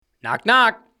Knock,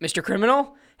 knock, Mr.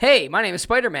 Criminal. Hey, my name is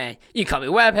Spider-Man. You can call me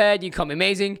Webhead, you can call me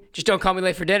Amazing. Just don't call me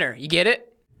late for dinner. You get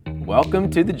it?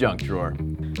 Welcome to the junk drawer.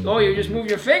 Oh, you just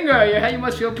moved your finger. You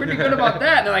must feel pretty good about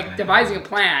that. They're like devising a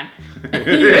plan.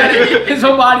 His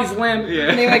whole body's limp.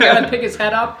 And they gotta pick his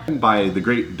head up. By the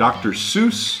great Dr.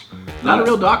 Seuss. Not a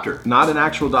real doctor. Not an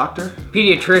actual doctor.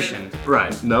 Pediatrician.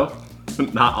 Right. No.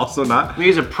 Also not.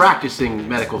 He's a practicing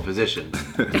medical physician.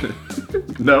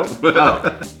 No.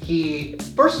 He,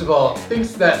 first of all,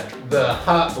 thinks that the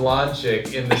hot blonde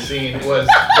chick in the scene was...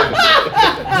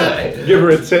 Give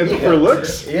her a 10 for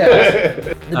looks? Yeah.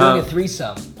 They're doing a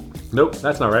threesome. Nope,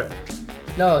 that's not right.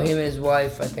 No, him and his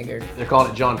wife, I think, are... They're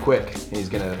calling it John Quick. He's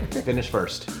gonna finish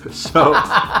first. So,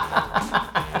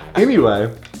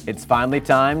 anyway. It's finally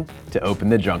time to open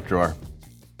the junk drawer.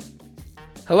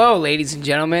 Hello, ladies and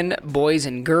gentlemen, boys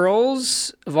and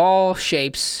girls of all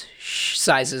shapes,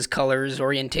 sizes, colors,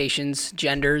 orientations,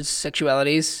 genders,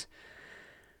 sexualities.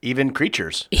 Even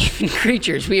creatures. Even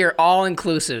creatures. We are all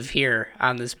inclusive here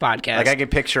on this podcast. Like I can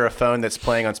picture a phone that's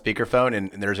playing on speakerphone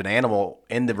and there's an animal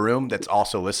in the room that's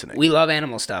also listening. We love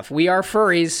animal stuff. We are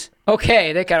furries.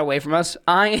 Okay, that got away from us.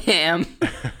 I am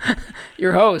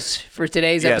your host for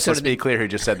today's episode. Yes, let's be clear who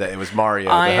just said that. It was Mario,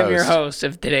 I the host. am your host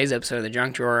of today's episode of The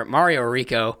Junk Drawer, Mario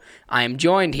Errico. I am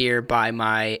joined here by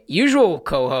my usual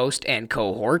co-host and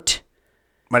cohort,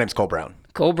 My name's Cole Brown.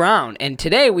 Cole Brown. And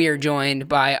today we are joined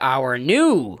by our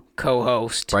new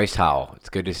co-host, Bryce Howell. It's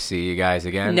good to see you guys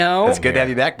again. No. It's good to have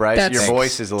you back, Bryce. That's- Your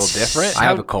voice is a little different. I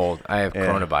have a cold. I have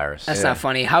coronavirus. That's not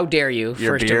funny. How dare you,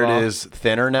 Your first beard of all. is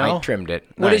thinner now. I trimmed it.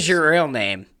 What is your real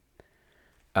name?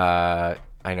 I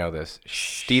know this.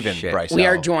 Steven Shit. Bryce. We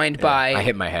are Howell. joined by I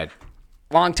hit my head.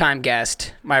 longtime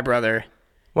guest, my brother,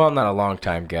 Well, not a long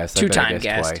time guest. I've been a Two-time guest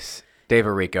guest. twice. Dave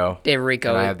Errico. Dave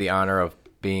Errico. And I have the honor of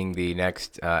being the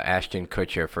next Ashton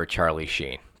Kutcher for Charlie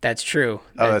Sheen. That's true.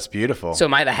 Oh, that's beautiful. So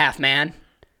am I the half man?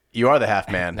 You are the half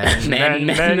man. Man.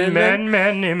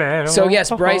 So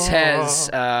yes, Bryce has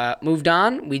moved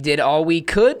on. We did all we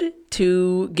could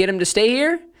to get him to stay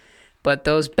here, but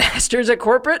those bastards at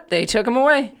corporate, they took him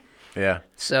away. Yeah.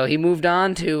 So he moved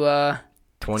on to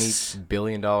 $20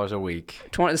 billion a week.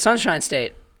 the Sunshine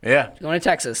State, Yeah. going to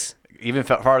Texas. Even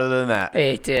farther than that.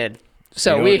 They did.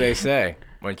 So You know we. what they say.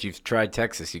 Once you've tried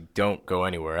Texas, you don't go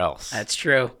anywhere else. That's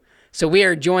true. So we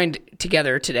are joined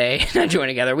together today. Not joined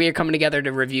together. We are coming together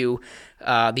to review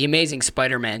The Amazing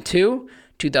Spider-Man 2,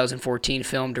 2014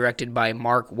 film directed by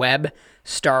Mark Webb,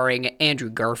 starring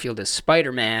Andrew Garfield as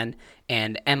Spider-Man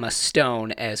and Emma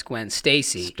Stone as Gwen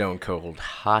Stacy. Stone cold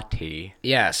hottie.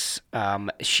 Yes.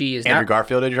 She is Andrew not...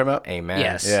 Garfield, did you talking about? Amen.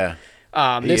 Yes. Yeah.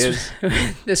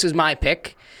 This was my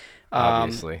pick.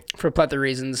 Obviously. For a plethora of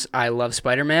reasons, I love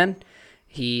Spider-Man.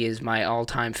 He is my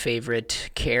all-time favorite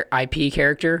IP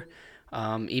character.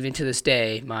 Even to this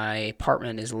day, my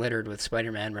apartment is littered with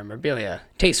Spider-Man memorabilia.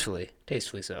 Tastefully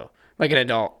so. Like an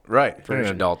adult. Right. In an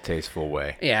adult, tasteful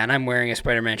way. Yeah, and I'm wearing a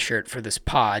Spider-Man shirt for this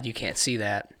pod. You can't see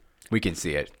that. We can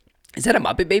see it. Is that a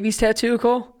Muppet Babies tattoo,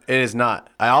 Cole? It is not.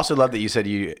 I also love that you said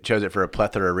you chose it for a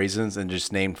plethora of reasons and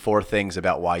just named 4 things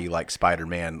about why you like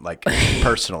Spider-Man, like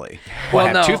personally. Well, I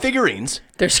have no. 2 figurines.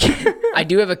 I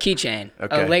do have a keychain,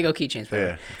 Okay. a Lego keychain.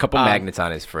 Yeah. A couple magnets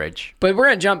on his fridge. But we're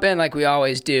going to jump in like we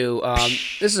always do.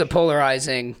 This is a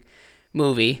polarizing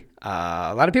movie.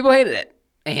 A lot of people hated it.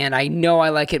 And I know I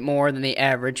like it more than the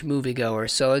average moviegoer.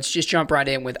 So let's just jump right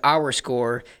in with our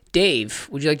score. Dave,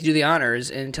 would you like to do the honors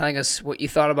in telling us what you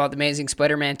thought about The Amazing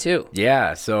Spider-Man 2?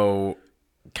 Yeah, so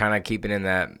kind of keeping in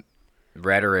that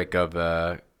rhetoric of,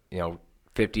 50%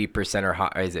 or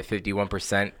high, is it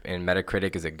 51% in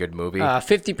Metacritic is a good movie?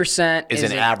 50% Is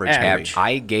an average movie.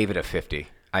 I gave it a 50.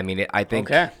 I mean, I think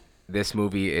this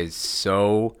movie is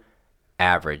so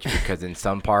average because in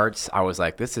some parts I was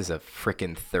like, this is a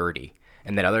freaking 30.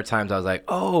 And then other times I was like,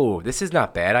 oh, this is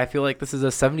not bad. I feel like this is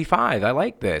a 75. I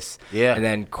like this. Yeah. And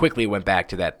then quickly went back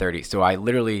to that 30. So I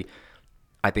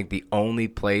think the only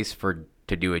place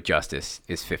to do it justice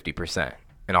is 50%.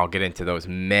 And I'll get into those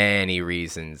many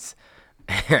reasons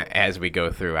as we go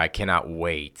through. I cannot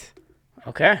wait.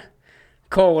 Okay.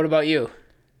 Cole, what about you?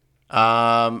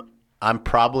 I'm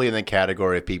probably in the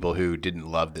category of people who didn't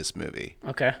love this movie.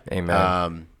 Okay.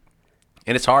 Amen.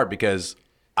 And it's hard because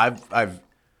I've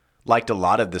liked a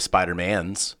lot of the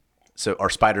Spider-Mans, or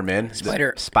Spider-Man.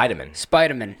 Spider-Man.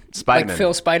 Spider-Man. Like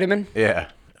Phil Spider-Man? Yeah.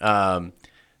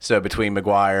 So between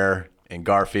Maguire and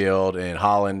Garfield and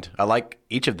Holland, I like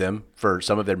each of them for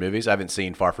some of their movies. I haven't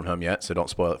seen Far From Home yet, so don't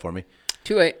spoil it for me.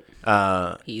 Too late.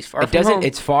 He's far from home.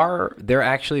 It's far. They're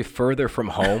actually further from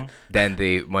home than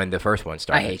when the first one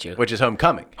started. I hate you. Which is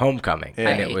Homecoming. Homecoming, I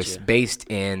and hate it was you. based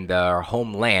in the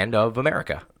homeland of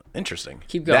America. Interesting.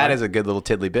 Keep going. That is a good little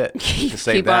tiddly bit. To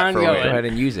save Keep that on for going. later. Go ahead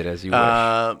and use it as you wish.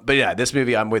 But yeah, this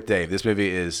movie, I'm with Dave. This movie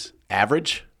is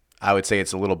average. I would say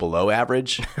it's a little below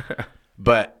average.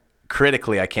 But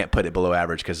critically, I can't put it below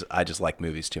average because I just like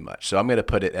movies too much. So I'm going to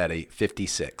put it at a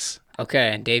 56.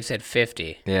 Okay, and Dave said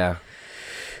 50. Yeah.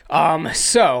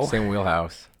 So Same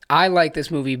wheelhouse. I like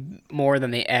this movie more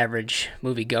than the average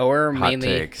moviegoer. Hot Mainly,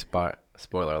 take.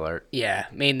 Spoiler alert. yeah,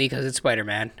 mainly because it's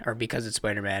Spider-Man.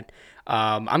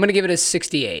 I'm gonna give it a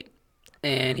 68,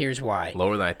 and here's why.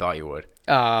 Lower than I thought you would.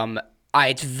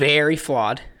 It's very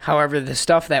flawed. However, the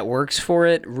stuff that works for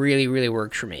it really, really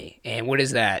works for me. And what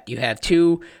is that? You have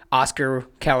two Oscar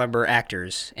caliber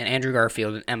actors, and Andrew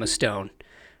Garfield and Emma Stone.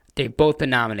 They've both been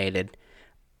nominated,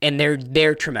 and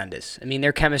they're tremendous. I mean,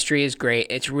 their chemistry is great.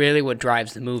 It's really what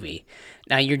drives the movie.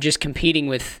 Now you're just competing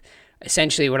with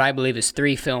essentially what I believe is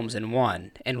 3 films in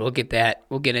one, and we'll get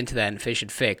into that in Fish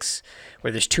and Fix,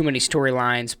 where there's too many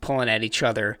storylines pulling at each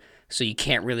other, so you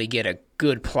can't really get a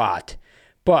good plot.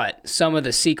 But some of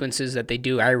the sequences that they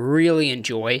do, I really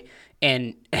enjoy,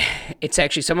 and it's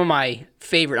actually some of my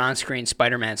favorite on-screen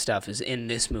Spider-Man stuff is in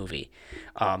this movie.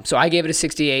 So I gave it a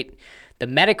 68. The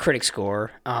Metacritic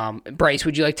score, Bryce,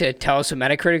 would you like to tell us what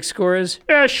Metacritic score is?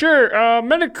 Yeah, sure.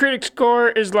 Metacritic score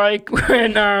is like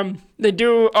when they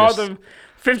do all the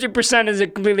 50% is a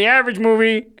completely average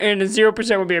movie, and the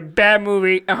 0% would be a bad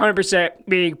movie, 100%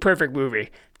 being a perfect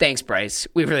movie. Thanks, Bryce.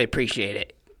 We really appreciate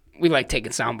it. We like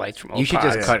taking sound bites from old You should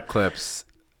pods. just cut clips.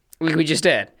 We just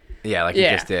did. Yeah, like you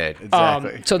just did.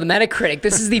 Exactly. So the Metacritic,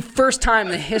 this is the first time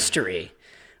in the history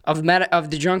of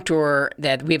the Drunk Tour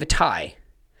that we have a tie.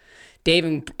 Dave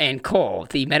and Cole,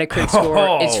 the Metacritic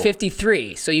score is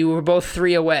 53, so you were both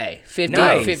 3 away. 50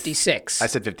 and 56. I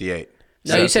said 58.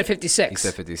 No, you said 56. You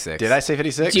said 56. Did I say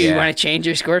 56? Do you want to change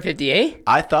your score to 58?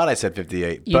 I thought I said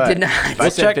 58. You but did not. I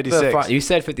said 56. You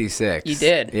said 56. You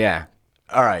did. Yeah.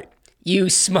 All right. You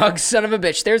smug son of a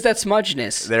bitch. There's that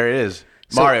smudgeness. There it is.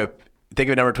 Mario, think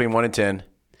of a number between 1 and 10.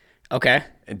 Okay.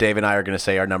 And Dave and I are going to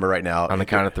say our number right now. On the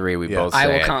count of 3, we Yeah. both I say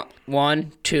will it. count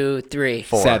 1, 2, 3.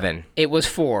 4. 7. It was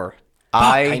 4.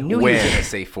 I knew win. you were going to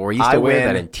say 4. You used I to wear win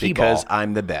that in T-ball. because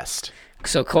I'm the best.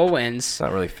 So Cole wins. It's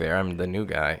not really fair. I'm the new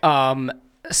guy.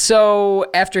 So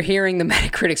after hearing the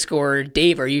Metacritic score,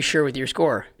 Dave, are you sure with your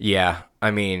score? Yeah. I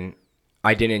mean,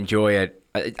 I didn't enjoy it.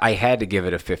 I had to give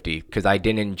it a 50 because I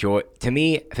didn't enjoy. To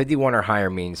me, 51 or higher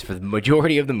means for the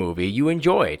majority of the movie you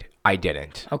enjoyed. I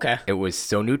didn't. Okay. It was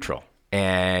so neutral,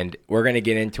 and we're gonna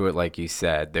get into it like you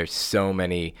said. There's so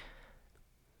many.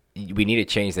 We need to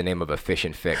change the name of a Fish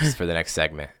and Fix for the next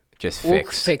segment. Just Well,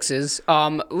 fix. fixes.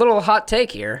 Little hot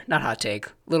take here. Not hot take.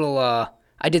 Little.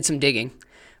 I did some digging.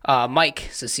 Mike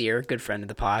Cecere, good friend of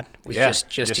the pod, was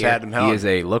just here. had him He held. is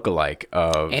a lookalike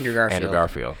of Andrew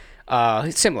Garfield.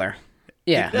 Similar.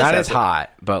 Yeah. Not as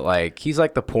hot, but like he's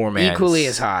like the poor man. Equally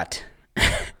as hot.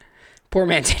 Poor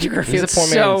man's Andrew Garfield. He's a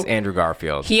poor man's Andrew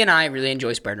Garfield. He and I really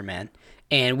enjoy Spider-Man,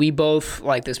 and we both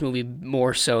like this movie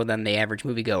more so than the average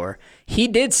moviegoer. He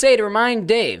did say, to remind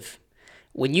Dave,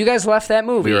 when you guys left that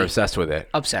movie, We were obsessed with it.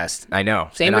 obsessed. I know.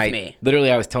 Same And with me.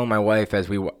 Literally, I was telling my wife as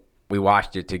we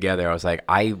watched it together, I was like,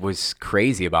 I was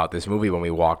crazy about this movie when we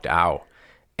walked out.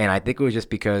 And I think it was just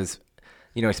because,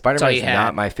 Spider-Man is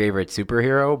not my favorite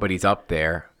superhero, but he's up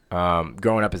there.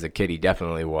 Growing up as a kid, he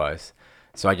definitely was.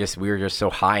 So we were just so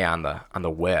high on the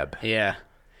web. Yeah.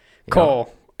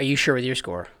 Cole, are you sure with your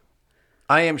score?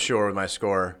 I am sure with my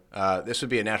score. This would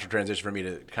be a natural transition for me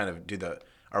to kind of do the,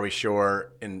 are we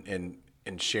sure, and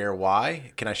share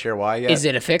why? Can I share why yet? Is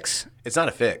it a fix? It's not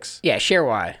a fix. Yeah, share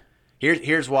why.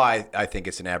 Here's why I think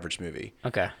it's an average movie.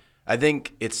 Okay. I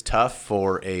think it's tough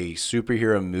for a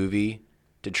superhero movie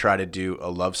to try to do a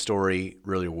love story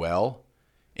really well.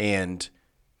 And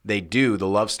they do the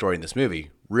love story in this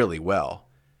movie really well.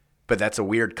 But that's a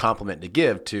weird compliment to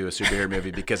give to a superhero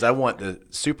movie because I want the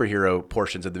superhero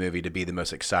portions of the movie to be the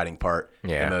most exciting part.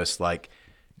 Yeah. The most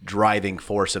driving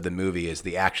force of the movie is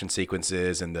the action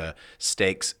sequences and the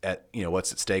stakes at,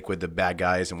 what's at stake with the bad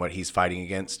guys and what he's fighting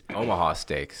against. Omaha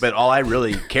Steaks. But all I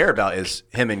really care about is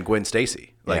him and Gwen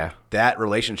Stacy. That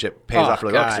relationship pays off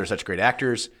really well because they're such great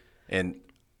actors. And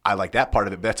I like that part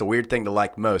of it. But that's a weird thing to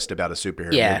like most about a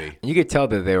superhero movie. You could tell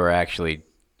that they were actually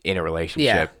in a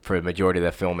relationship for the majority of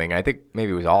the filming. I think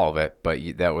maybe it was all of it, but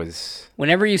that was...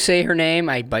 Whenever you say her name,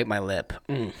 I bite my lip.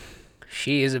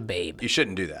 She is a babe. You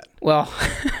shouldn't do that. Well,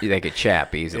 They could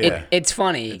chap easily. it's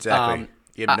funny. Exactly.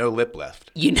 You have no lip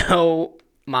left.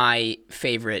 My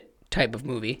favorite type of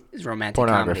movie is romantic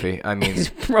Pornography. comedy. I mean,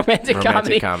 romantic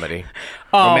comedy.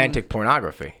 Romantic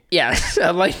pornography. Yeah,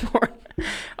 I like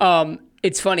porn.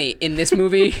 It's funny in this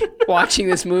movie. Watching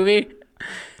this movie,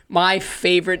 My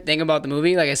favorite thing about the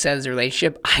movie, like I said, is the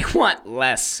relationship. I want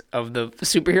less of the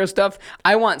superhero stuff.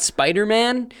 I want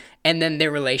Spider-Man and then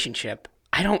their relationship.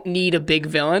 I don't need a big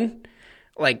villain.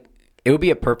 Like, it would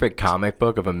be a perfect comic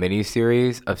book of a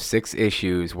miniseries of 6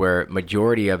 issues where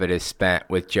majority of it is spent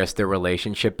with just their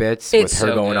relationship bits, with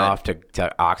her going off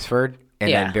to Oxford,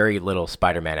 and then very little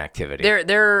Spider-Man activity.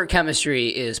 Their chemistry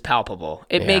is palpable.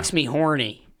 It makes me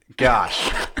horny. Gosh.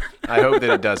 I hope that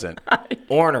it doesn't.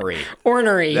 Ornery.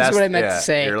 That's what I meant to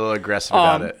say. You're a little aggressive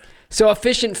about it. So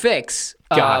efficient fix.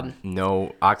 God,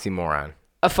 no oxymoron.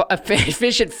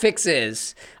 Efficient fix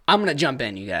is, I'm going to jump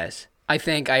in, you guys. I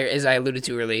think, as I alluded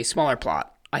to earlier, smaller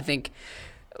plot. I think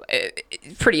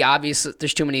it's pretty obvious that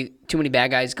there's too many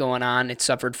bad guys going on. It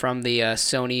suffered from the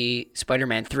Sony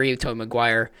Spider-Man 3 with Tobey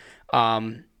Maguire.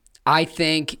 I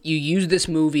think you use this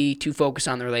movie to focus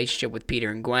on the relationship with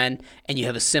Peter and Gwen, and you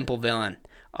have a simple villain.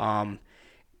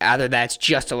 Either that's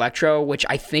just Electro, which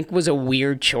I think was a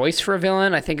weird choice for a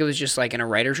villain. I think it was just like in a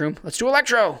writer's room. Let's do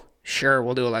Electro. Sure,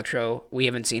 we'll do Electro. We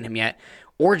haven't seen him yet.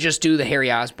 Or just do the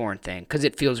Harry Osborn thing, because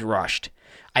it feels rushed.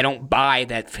 I don't buy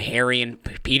that Harry and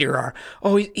Peter are,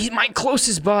 he's my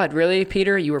closest bud. Really,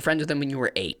 Peter? You were friends with him when you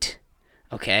were 8.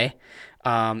 Okay?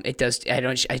 It does. I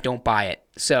don't buy it.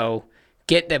 So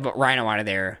get the Rhino out of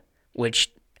there,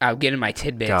 which I'll get in my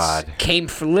tidbits.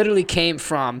 God. Literally came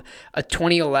from a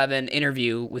 2011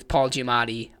 interview with Paul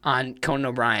Giamatti on Conan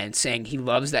O'Brien saying he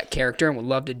loves that character and would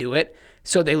love to do it.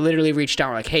 So they literally reached out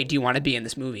and were like, hey, do you want to be in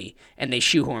this movie? And they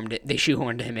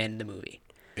shoehorned him in the movie.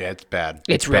 Yeah, it's bad.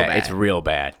 It's real bad. It's real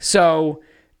bad. So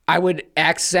I would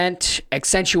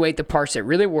accentuate the parts that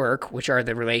really work, which are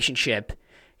the relationship,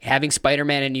 having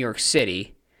Spider-Man in New York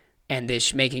City, and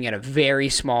this making it a very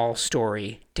small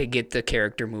story to get the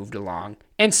character moved along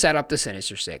and set up the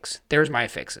Sinister Six. There's my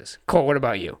fixes. Cole, what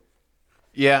about you?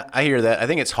 Yeah, I hear that. I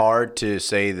think it's hard to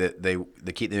say that they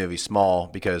keep the movie small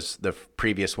because the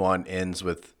previous one ends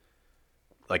with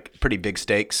like pretty big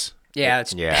stakes. Yeah,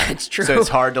 it's true. So it's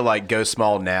hard to like go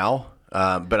small now.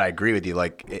 But I agree with you.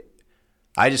 Like,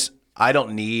 I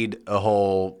don't need a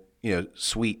whole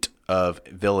suite of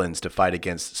villains to fight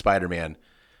against Spider-Man.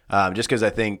 Just because I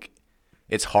think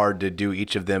it's hard to do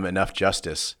each of them enough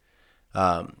justice.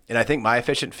 And I think my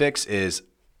efficient fix is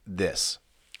this.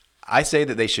 I say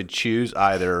that they should choose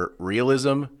either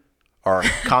realism or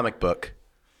comic book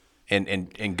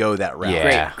and go that route.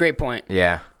 Yeah. Great point.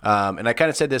 Yeah. And I kind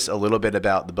of said this a little bit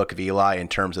about the Book of Eli in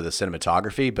terms of the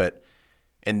cinematography, but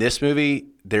in this movie,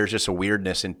 there's just a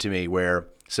weirdness to me where,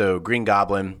 so Green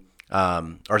Goblin,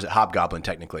 or is it Hobgoblin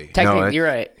technically? Technically, you're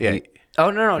right. Yeah. Oh,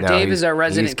 no. Dave is our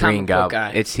resident comic book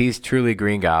guy. He's truly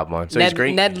Green Goblin. So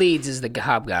Ned Leeds is the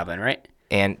Hobgoblin, right?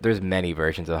 And there's many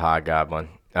versions of Hobgoblin.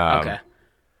 Okay.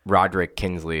 Roderick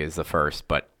Kingsley is the first,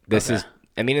 but this is,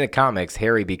 in the comics,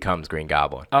 Harry becomes Green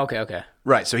Goblin. Okay.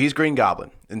 Right, so he's Green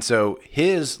Goblin. And so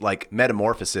his like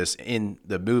metamorphosis in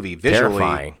the movie visually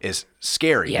Terrifying. is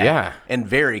scary. Yeah. And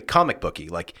very comic booky.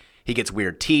 Like he gets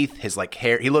weird teeth, his like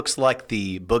hair, he looks like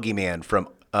the boogeyman from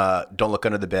Don't Look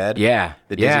Under the Bed. Yeah.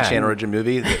 The Disney Channel original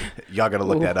movie. Y'all got to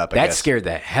look that up, I That guess. scared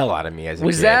the hell out of me as a kid.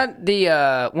 Was that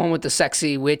the one with the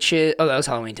sexy witches? Oh, that was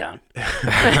Halloween Town.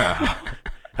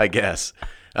 I guess.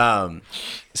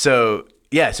 So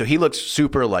he looks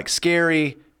super like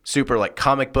scary, super like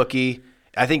comic booky.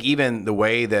 I think even the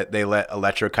way that they let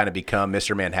Electro kind of become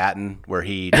Mr. Manhattan, where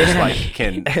he just like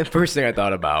can First thing I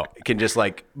thought about. can just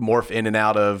like morph in and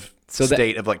out of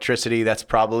state of electricity. That's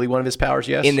probably one of his powers.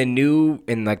 Yes. In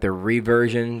the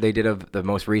reversion they did of the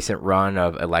most recent run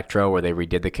of Electro, where they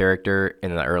redid the character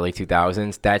in the early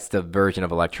 2000s, that's the version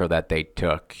of Electro that they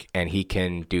took, and he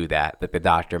can do that, like the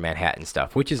Dr. Manhattan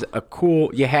stuff, which is a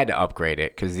cool. You had to upgrade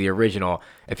it because the original.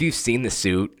 If you've seen the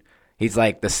suit. He's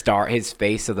like the star. His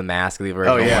face of the mask of the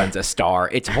original one's a star.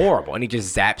 It's horrible, and he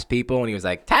just zaps people. And he was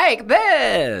like, "Take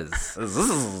this."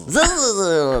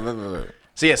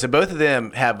 So both of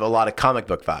them have a lot of comic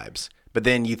book vibes. But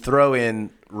then you throw in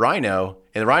Rhino,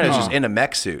 and the Rhino's just in a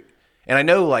mech suit. And I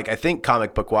know, like, I think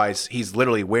comic book wise, he's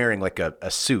literally wearing like a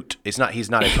suit. He's not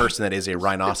a person that is a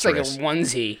rhinoceros. It's like a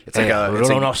onesie. It's like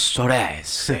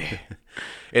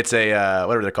it's a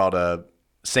whatever they're called, a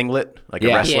singlet, like a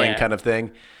wrestling kind of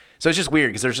thing. So it's just weird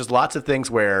because there's just lots of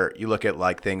things where you look at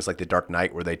like things like The Dark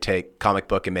Knight where they take comic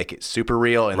book and make it super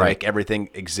real and make everything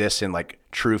exist in like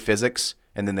true physics.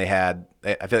 And then I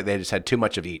feel like they just had too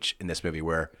much of each in this movie,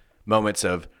 where moments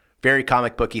of very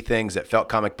comic booky things that felt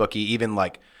comic booky, even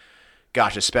like,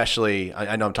 gosh, especially,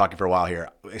 I know I'm talking for a while here,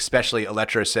 especially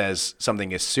Electro says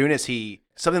something as soon as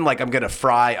something like, I'm going to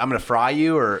fry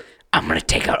you, or I'm going to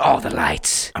take out all the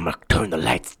lights. I'm going to turn the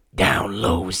lights down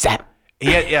low, zap.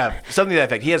 something to that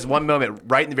effect. He has one moment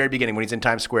right in the very beginning when he's in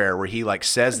Times Square where he like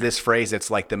says this phrase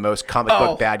that's like the most comic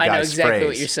book bad guy's phrase. I know exactly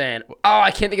what you're saying. Oh,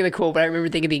 I can't think of the quote, but I remember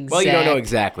thinking the exact. Well, you don't know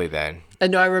exactly then.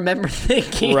 No, I remember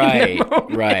thinking.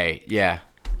 Right, yeah.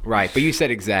 Right, but you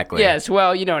said exactly. Yes,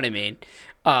 well, you know what I mean.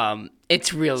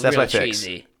 It's real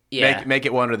cheesy. Yeah. Make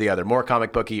it one or the other. More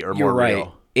comic booky or You're more right.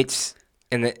 real. It's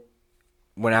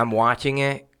when I'm watching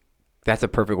it, that's a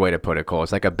perfect way to put it, Cole.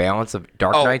 It's like a balance of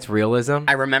Dark Knight's realism.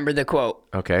 I remember the quote.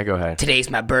 Okay, go ahead. Today's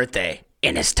my birthday,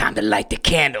 and it's time to light the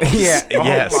candles. Yeah.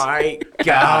 Yes. Oh my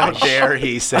How gosh. dare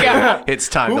he say it's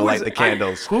time to light the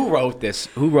candles. Who wrote this?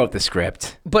 Who wrote the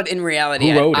script? But in reality,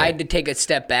 Who wrote I it? had to take a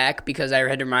step back because I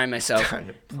had to remind myself,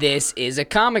 this is a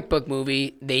comic book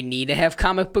movie. They need to have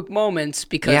comic book moments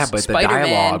because but the Spider-Man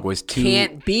dialogue was too...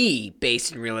 can't be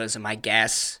based in realism, I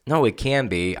guess. No, it can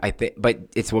be. I think, but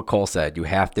it's what Cole said. You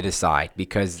have to decide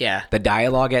because the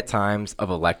dialogue at times of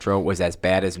Electro was as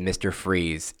bad as Mr.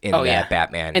 Freeze in that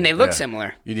Batman. And they look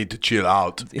similar. You need to chill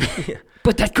out.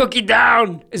 Put that cookie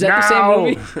down. Is that the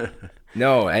same movie?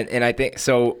 No, and I think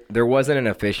so. There wasn't an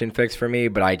efficient fix for me,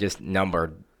 but I just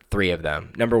numbered 3 of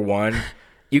them. Number 1,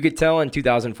 you could tell in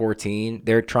 2014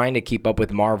 they're trying to keep up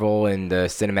with Marvel and the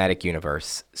cinematic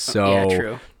universe. So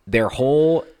true. Their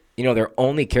whole, their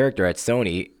only character at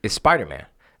Sony is Spider-Man.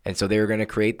 And so they were going to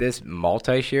create this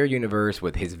multi-share universe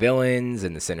with his villains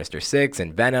and the Sinister Six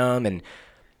and Venom, and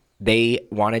they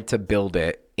wanted to build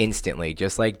it instantly,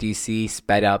 just like DC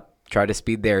sped up. Try to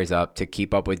speed theirs up to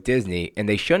keep up with Disney, and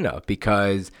they shouldn't have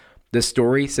because the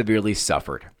story severely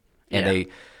suffered. And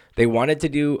they wanted to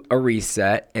do a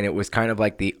reset, and it was kind of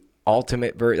like the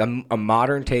ultimate version, a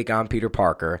modern take on Peter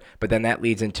Parker. But then that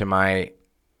leads into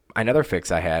another fix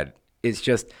I had. It's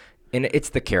just, and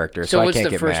it's the character, so I can't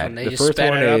get mad. What's the first one? They the just first sped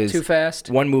one it up is too fast?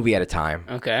 one movie at a time.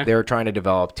 Okay. They were trying to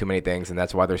develop too many things, and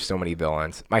that's why there's so many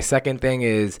villains. My second thing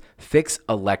is fix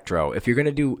Electro. If you're going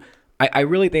to do... I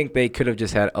really think they could have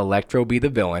just had Electro be the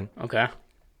villain. Okay.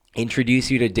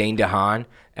 Introduce you to Dane DeHaan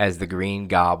as the Green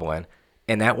Goblin,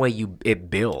 and that way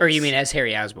it builds. Or you mean as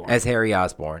Harry Osborn? As Harry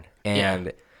Osborn.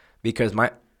 And because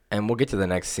and we'll get to the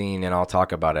next scene and I'll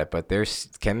talk about it, but there's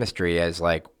chemistry as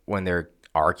like when they're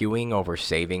arguing over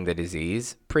saving the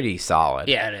disease, pretty solid.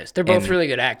 Yeah, it is. They're both really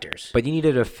good actors. But you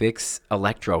needed to fix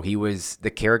Electro.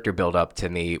 The character build up to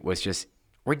me was just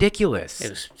ridiculous. It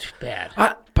was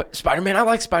bad. Spider-Man, I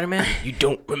like Spider-Man. You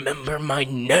don't remember my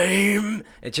name.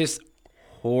 It's just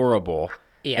horrible.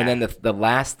 Yeah. And then the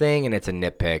last thing, and it's a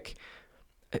nitpick,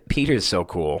 Peter's so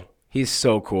cool. He's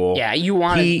so cool. Yeah, you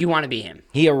want to be him.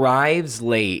 He arrives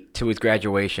late to his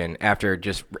graduation after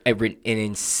just an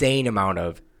insane amount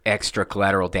of extra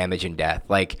collateral damage and death.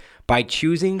 Like, by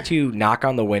choosing to knock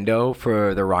on the window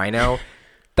for the Rhino,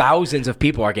 thousands of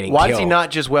people are getting killed. Why does he not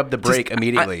just web the brake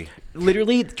immediately?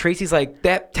 Literally, Tracy's like,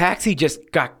 that taxi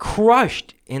just got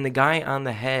crushed. And the guy on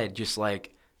the head just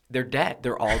like, they're dead.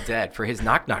 They're all dead for his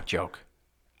knock-knock joke.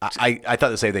 I thought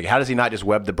the same thing. How does he not just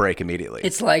web the brake immediately?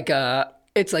 It's like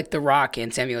The Rock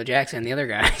and Samuel Jackson and the other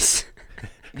guys.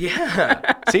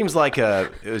 Yeah. Seems like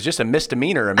it was just a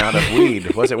misdemeanor amount of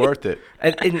weed. Was it worth it?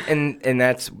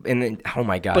 And oh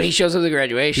my god! But he shows up at the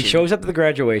graduation. He shows up at the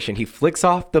graduation. He flicks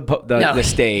off the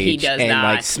stage he does and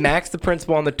not. Like smacks the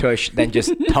principal on the tush. Then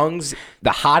just tongues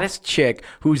the hottest chick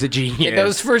who's a genius. Yeah,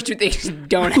 those first 2 things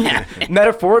don't happen.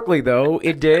 Metaphorically though,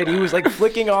 it did. He was like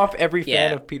flicking off every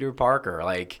fan of Peter Parker.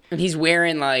 Like, and he's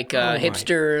wearing like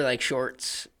hipster like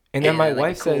shorts. And then my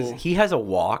wife says he has a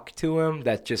walk to him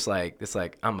that's just like this,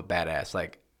 like I'm a badass,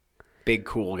 like big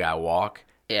cool guy walk.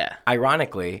 Yeah.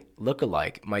 Ironically,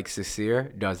 look-alike Mike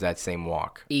Cecere does that same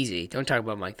walk. Easy. Don't talk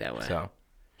about Mike that way. So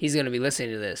he's gonna be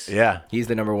listening to this. Yeah, he's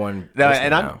the number one. No,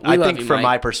 and I think you, from Mike.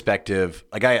 my perspective,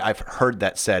 like I've heard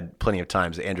that said plenty of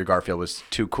times, that Andrew Garfield was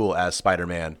too cool as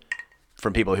Spider-Man,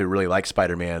 from people who really like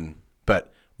Spider-Man.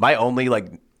 But my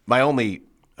only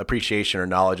appreciation or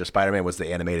knowledge of Spider-Man was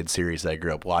the animated series that I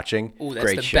grew up watching. Ooh, that's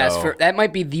Great the show. best. That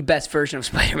might be the best version of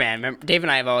Spider-Man. Remember, Dave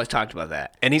and I have always talked about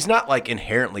that. And he's not like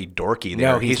inherently dorky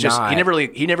there. No, he's just not.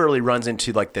 he never really runs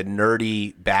into like the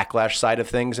nerdy backlash side of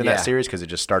things in that series, because it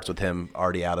just starts with him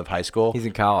already out of high school. He's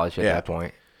in college at that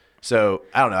point. So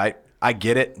I don't know. I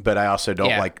get it, but I also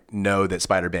don't know that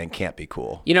Spider-Man can't be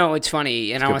cool. You know, it's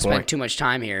funny, and I don't want to point. spend too much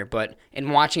time here, but in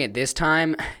watching it this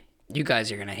time, you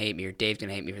guys are gonna hate me, or Dave's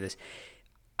gonna hate me for this.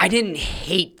 I didn't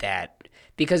hate that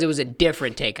because it was a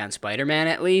different take on Spider-Man,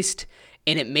 at least,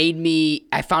 and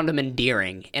I found him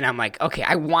endearing, and I'm like, okay,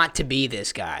 I want to be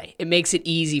this guy. It makes it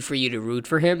easy for you to root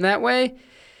for him that way.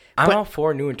 I'm all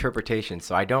for new interpretations,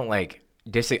 so I don't like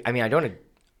I don't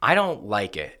I don't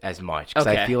like it as much because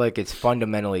I feel like it's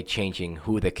fundamentally changing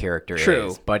who the character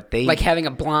is. But they like having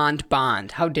a blonde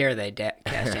Bond. How dare they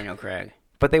cast Daniel Craig?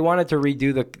 But they wanted to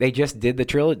redo they just did the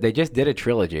trilogy. They just did a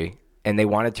trilogy, and they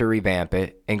wanted to revamp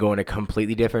it and go in a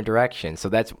completely different direction. So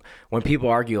that's when people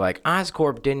argue like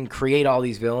Oscorp didn't create all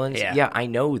these villains. Yeah, I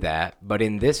know that, but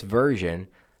in this version,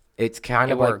 it's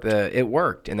kind of like it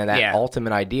worked, and then that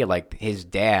ultimate idea, like his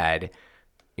dad,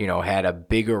 had a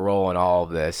bigger role in all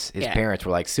of this. His parents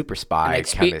were like super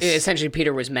spies. Essentially,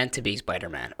 Peter was meant to be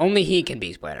Spider-Man. Only he can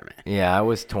be Spider-Man. Yeah, I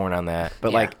was torn on that,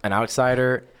 but like an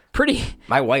outsider.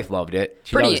 My wife loved it.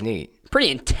 She thought it was neat. Pretty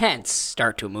intense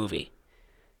start to a movie.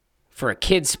 For a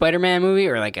kid's Spider-Man movie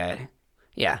or like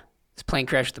it's plane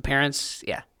crash with the parents.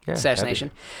 Yeah,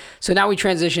 assassination. So now we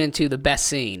transition into the best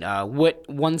scene. What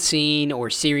one scene or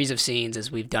series of scenes,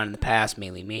 as we've done in the past,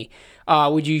 mainly me,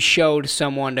 would you show to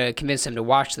someone to convince them to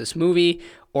watch this movie?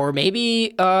 Or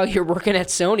maybe you're working at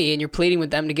Sony and you're pleading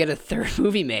with them to get a third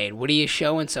movie made. What are you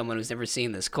showing someone who's never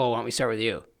seen this? Cole, why don't we start with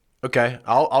you? Okay,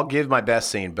 I'll give my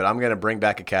best scene, but I'm going to bring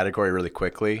back a category really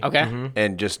quickly. Okay.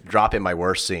 And just drop in my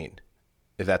worst scene,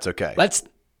 if that's okay.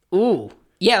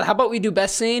 Yeah, how about we do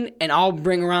best scene, and I'll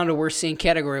bring around a worst scene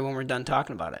category when we're done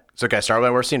talking about it. It's okay, start with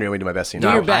my worst scene, or you want me to do my best scene? Do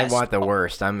your best. I want the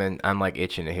worst. I'm like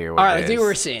itching to hear what All right, it let's is. do your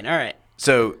worst scene. All right.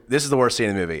 So this is the worst scene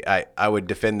in the movie. I would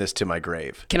defend this to my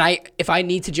grave. If I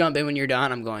need to jump in when you're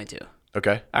done, I'm going to.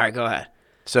 Okay. All right, go ahead.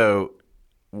 So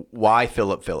why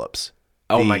Philip Phillips?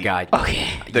 Oh my God. Okay.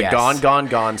 The Gone, Gone,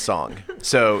 Gone song.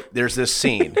 So there's this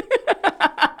scene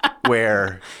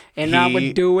where I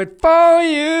would do it for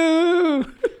you.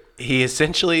 He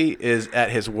essentially is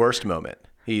at his worst moment.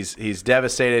 He's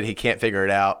devastated. He can't figure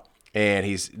it out, and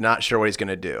he's not sure what he's going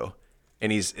to do.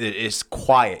 And it's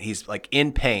quiet. He's like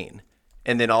in pain.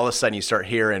 And then all of a sudden you start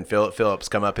hearing Philip Phillips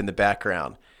come up in the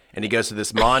background, and he goes through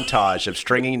this montage of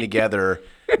stringing together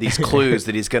these clues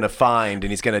that he's going to find, and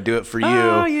he's going to do it for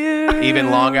you, even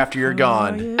long after you're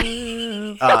gone.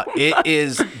 It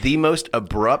is the most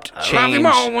abrupt change.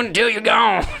 Until you're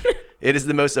gone. It is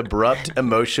the most abrupt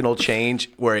emotional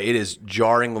change where it is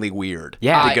jarringly weird.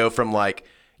 Yeah. To go from like,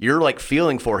 you're like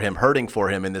feeling for him, hurting for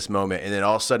him in this moment, and then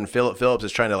all of a sudden Philip Phillips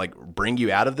is trying to like bring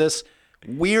you out of this.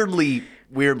 Weirdly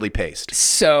paced.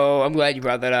 So I'm glad you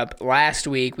brought that up. Last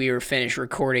week we were finished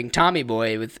recording Tommy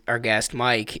Boy with our guest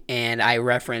Mike, and I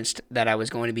referenced that I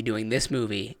was going to be doing this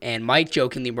movie, and Mike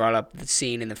jokingly brought up the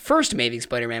scene in the first Amazing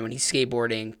Spider-Man when he's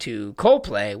skateboarding to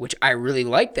Coldplay, which I really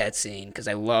like that scene because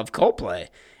I love Coldplay.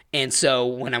 And so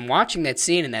when I'm watching that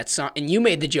scene and that song, and you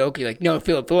made the joke, you're like, no,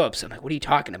 Philip Phillips. I'm like, what are you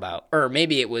talking about? Or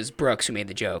maybe it was Brooks who made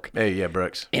the joke. Hey, yeah,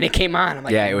 Brooks. And it came on. I'm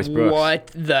like, yeah, it was Brooks. What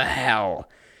the hell?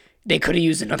 They could have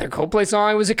used another Coldplay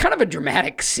song. It was a kind of a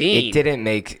dramatic scene. It didn't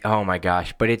make. Oh my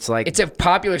gosh! But it's like it's a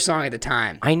popular song at the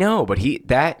time. I know, but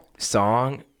that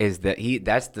song is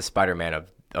that's the Spider-Man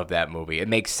of that movie. It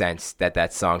makes sense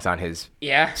that song's on his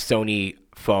Sony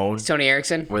phone, Sony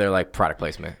Ericsson, where they're like product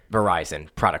placement,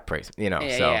 Verizon product placement.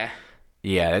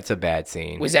 Yeah, that's a bad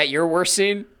scene. Was that your worst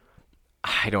scene?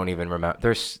 I don't even remember.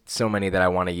 There's so many that I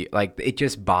want to like. It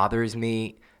just bothers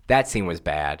me. That scene was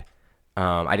bad.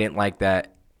 I didn't like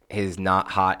that. His not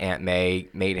hot Aunt May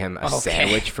made him a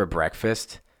sandwich for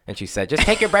breakfast. And she said, just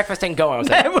take your breakfast and go. I was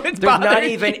like, there's not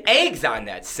even eggs on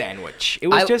that sandwich. It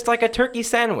was just like a turkey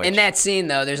sandwich. In that scene,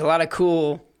 though, there's a lot of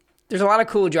cool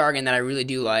jargon that I really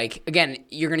do like. Again,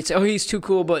 you're going to say, oh, he's too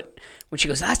cool. But when she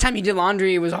goes, last time you did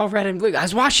laundry, it was all red and blue. I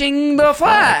was washing the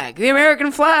flag, the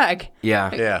American flag.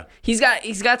 Yeah. Yeah. He's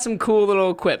got some cool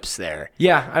little quips there.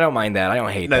 Yeah, I don't mind that. I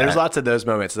don't hate that. There's lots of those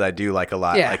moments that I do like a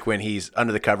lot. Yeah. Like when he's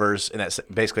under the covers, and that's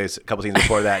basically a couple scenes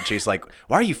before that, and she's like,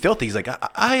 why are you filthy? He's like,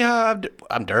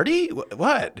 I'm dirty?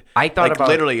 What? I thought about...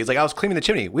 Literally, he's like, I was cleaning the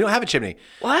chimney. We don't have a chimney.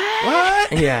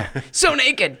 What? Yeah. So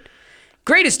naked.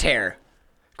 Greatest hair.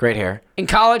 Great hair. In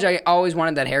college, I always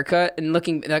wanted that haircut, and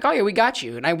looking like, oh yeah, we got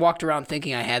you. And I walked around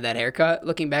thinking I had that haircut.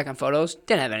 Looking back on photos,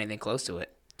 didn't have anything close to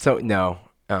it. So no.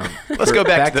 Let's go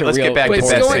back to get back to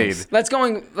best scene. Let's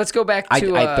go back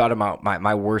to. I thought about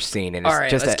my worst scene, and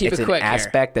it's it's an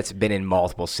aspect that's been in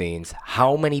multiple scenes.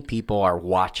 How many people are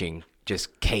watching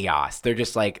just chaos? They're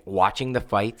just like watching the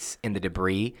fights and the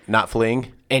debris, not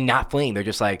fleeing. They're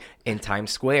just like in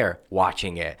Times Square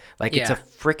watching it. Like it's a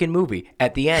freaking movie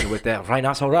at the end with the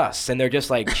rhinoceros, and they're just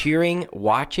like cheering,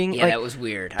 watching. Yeah, that was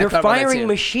weird. They're firing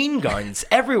machine guns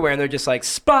everywhere, and they're just like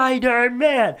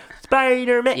Spider-Man,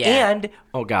 Spider-Man, and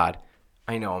oh god,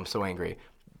 I know I'm so angry.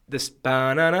 This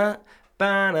banana.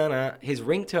 ba-na-na. His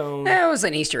ringtone. That was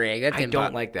an Easter egg. That I didn't don't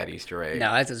bother- like that Easter egg.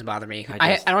 No, that doesn't bother me.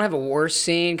 I I don't have a worse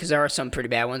scene because there are some pretty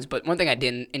bad ones. But one thing I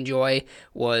didn't enjoy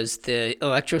was the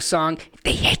electro song.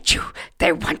 They hate you.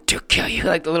 They want to kill you.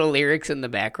 Like the little lyrics in the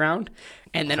background.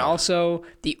 And then also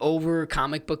the over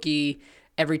comic booky,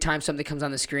 every time something comes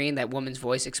on the screen, that woman's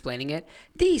voice explaining it.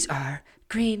 These are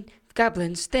green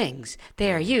goblins things.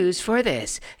 They are used for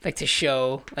this. Like to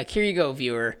show, like, here you go,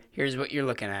 viewer. Here's what you're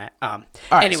looking at. All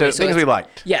right, Anyway, so things we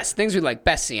liked. Yes, things we like.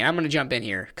 Best scene. I'm going to jump in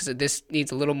here because this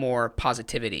needs a little more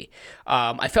positivity.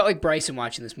 I felt like Bryson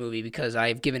watching this movie because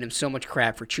I've given him so much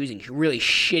crap for choosing really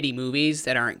shitty movies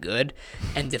that aren't good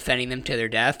and defending them to their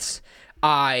deaths.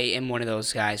 I am one of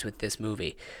those guys with this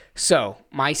movie. So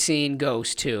my scene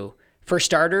goes to, for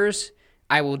starters,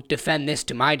 I will defend this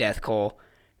to my death, Cole.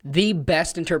 The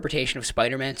best interpretation of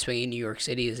Spider-Man swinging New York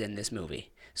City is in this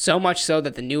movie. So much so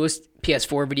that the newest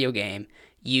PS4 video game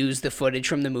used the footage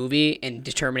from the movie in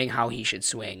determining how he should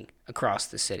swing across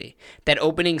the city. That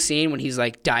opening scene when he's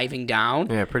like diving down.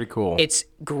 Yeah, pretty cool. It's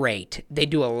great. They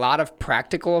do a lot of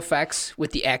practical effects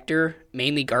with the actor,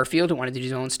 mainly Garfield, who wanted to do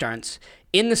his own stunts,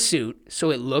 in the suit, so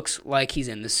it looks like he's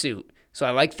in the suit. So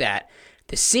I like that.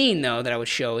 The scene, though, that I would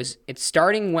show is it's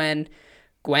starting when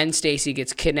Gwen Stacy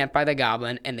gets kidnapped by the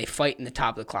Goblin and they fight in the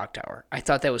top of the clock tower. I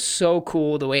thought that was so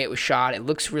cool the way it was shot. It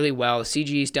looks really well. The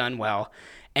CG's done well.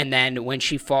 And then when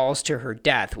she falls to her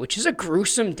death, which is a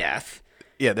gruesome death.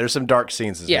 Yeah, there's some dark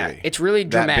scenes in this movie. It's really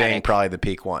dramatic. That being probably the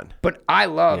peak one. But I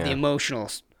love the emotional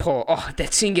pull. Oh,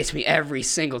 that scene gets me every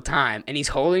single time. And he's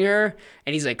holding her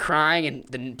and he's like crying and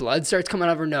the blood starts coming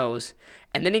out of her nose.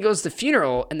 And then he goes to the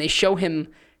funeral and they show him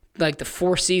like the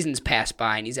 4 seasons pass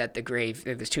by and he's at the grave,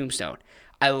 at this tombstone.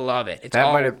 I love it.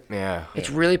 It's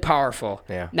really powerful.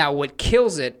 Yeah. Now, what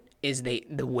kills it is the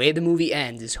way the movie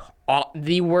ends is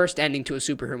the worst ending to a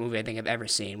superhero movie I think I've ever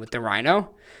seen with the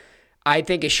Rhino. I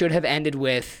think it should have ended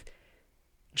with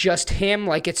just him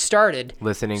like it started.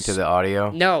 Listening to the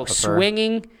audio? No,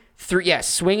 swinging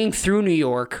through New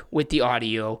York with the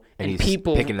audio and he's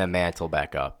people picking the mantle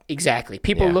back up. Exactly.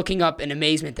 People looking up in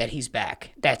amazement that he's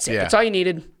back. That's it. Yeah. That's all you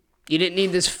needed. You didn't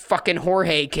need this fucking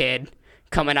Jorge kid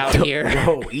coming out here.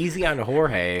 Whoa, easy on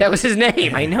Jorge. That was his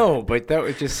name. I know, but that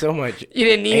was just so much You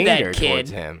didn't need that anger kid.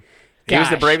 towards him. He was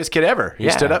the Gosh. bravest kid ever. He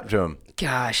Yeah. stood up to him.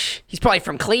 Gosh, he's probably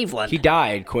from Cleveland. He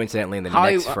died, coincidentally, in the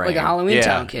next frame. like a Halloween Yeah,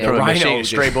 Town kid. from a Rhino machine,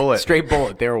 just- stray bullet. Straight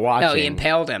bullet. They were watching. No, he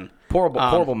impaled him.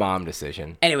 Horrible mom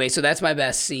decision. Anyway, so that's my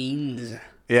best scenes.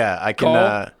 Yeah, I can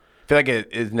Cole? feel like it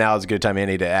is now is a good time,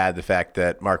 Andy, to add the fact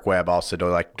that Mark Webb also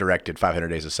directed 500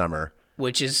 Days of Summer.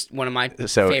 Which is one of my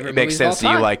So favorite it makes movies of all sense that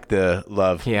you time. like the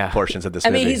love portions of this I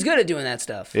movie. mean, he's good at doing that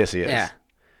stuff. Yes, he is. Yeah.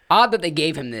 Odd that they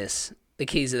gave him the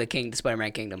keys of the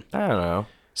Spider-Man Kingdom. I don't know.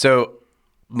 So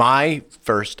my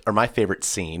favorite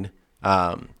scene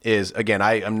is, again,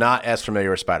 I'm not as familiar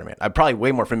with Spider-Man. I'm probably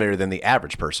way more familiar than the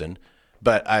average person,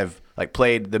 but I've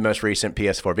played the most recent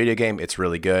PS4 video game. It's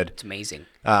really good. It's amazing.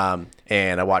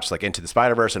 And I watched Into the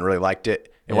Spider-Verse and really liked it.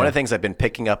 And one of the things I've been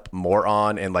picking up more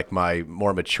on in my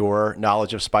more mature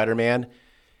knowledge of Spider-Man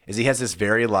is he has this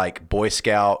very Boy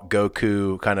Scout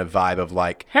Goku kind of vibe of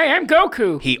Hey, I'm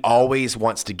Goku. he always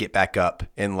wants to get back up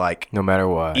and No matter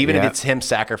what. even if Yep. it's him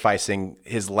sacrificing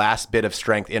his last bit of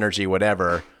strength, energy,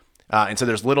 whatever. And so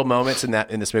there's little moments in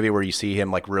this movie where you see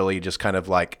him really just kind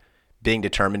of being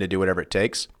determined to do whatever it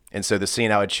takes. And so the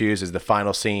scene I would choose is the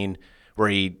final scene where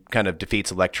he kind of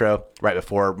defeats Electro right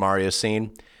before Mario's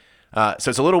scene. So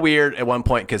it's a little weird at one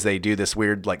point because they do this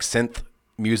weird synth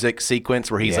music sequence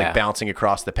where he's bouncing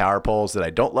across the power poles that I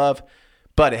don't love.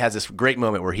 But it has this great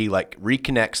moment where he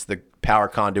reconnects the power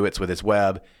conduits with his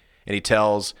web and he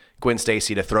tells Gwen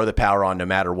Stacy to throw the power on no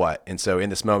matter what. And so in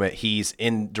this moment, he's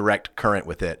in direct current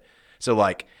with it. So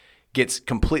gets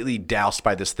completely doused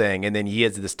by this thing. And then he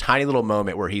has this tiny little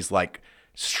moment where he's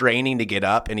straining to get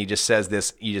up and he just says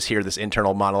this, you just hear this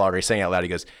internal monologue or he's saying out loud, he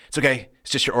goes, "It's okay. It's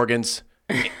just your organs,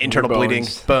 internal bleeding,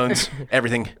 bones,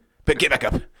 everything, but get back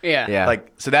up." Yeah.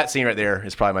 So that scene right there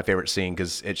is probably my favorite scene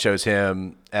because it shows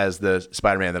him as the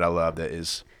Spider-Man that I love. That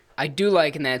is, I do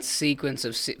like in that sequence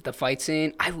of the fight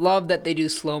scene, I love that they do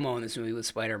slow-mo in this movie with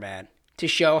Spider-Man to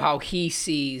show how he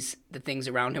sees the things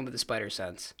around him with the spider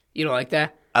sense. You don't like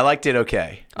that? I liked it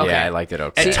okay. Yeah, I liked it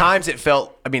okay. At times it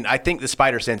felt, I think the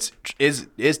spider sense is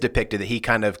depicted that he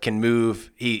kind of can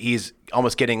move. He's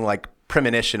almost getting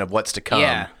premonition of what's to come.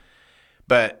 Yeah.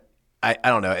 But I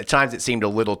don't know. At times it seemed a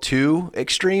little too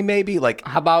extreme maybe.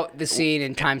 How about the scene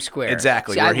in Times Square?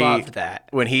 Exactly. See, I loved that.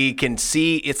 When he can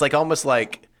see, it's almost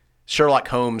like Sherlock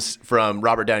Holmes from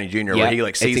Robert Downey Jr. where he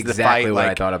sees it's the exactly fight what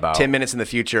I thought about. 10 minutes in the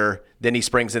future, then he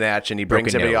springs an axe and he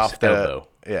brings Broken everybody nose, off the elbow.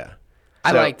 Yeah.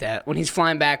 I like that when he's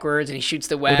flying backwards and he shoots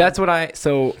the web. Well, that's what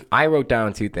I wrote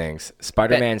down 2 things.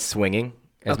 Spider-Man swinging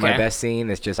is my best scene.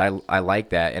 It's just I like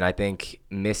that, and I think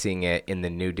missing it in the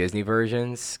new Disney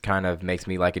versions kind of makes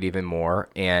me like it even more.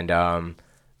 And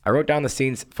I wrote down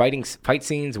the fight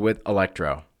scenes with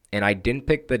Electro, and I didn't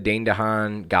pick the Dane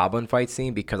DeHaan Goblin fight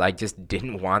scene because I just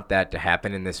didn't want that to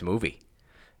happen in this movie.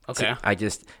 Okay.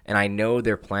 So I know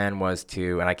their plan was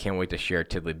to, and I can't wait to share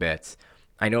Tiddly Bits.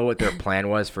 I know what their plan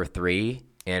was for 3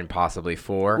 and possibly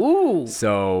 4. Ooh.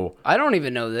 So I don't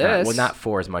even know this. well, not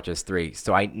 4 as much as 3.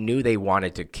 So I knew they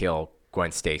wanted to kill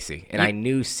Gwen Stacy, and I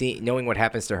knew knowing what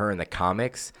happens to her in the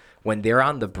comics when they're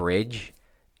on the bridge,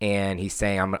 and he's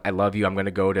saying, "I love you. I'm going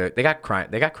to go to." They got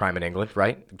crime in England,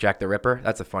 right? Jack the Ripper.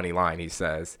 That's a funny line he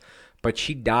says, but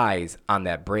she dies on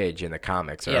that bridge in the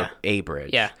comics, or a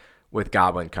bridge. Yeah. With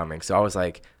Goblin coming. So I was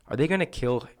like, are they going to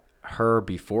kill her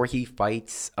before he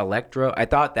fights Electro? I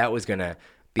thought that was going to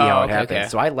be how it happened. Okay.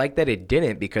 So I like that it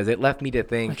didn't, because it left me to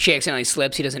think. She accidentally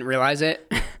slips. He doesn't realize it.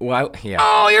 Well, yeah.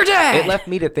 Oh, you're dead! It left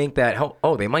me to think that,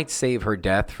 they might save her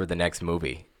death for the next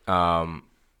movie. And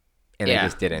they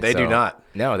just didn't. They do not.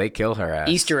 No, they kill her ass.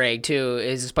 Easter egg, too,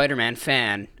 is a Spider-Man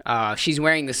fan. She's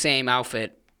wearing the same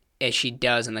outfit as she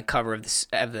does in the cover of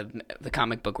the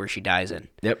comic book where she dies in.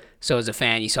 Yep. So as a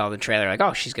fan, you saw the trailer like,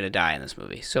 oh, she's going to die in this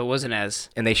movie. So it wasn't as...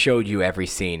 And they showed you every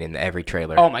scene in every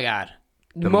trailer. Oh, my God.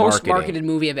 The most marketing. marketed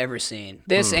movie I've ever seen.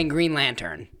 This and Green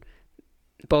Lantern.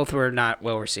 Both were not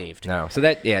well received. No. So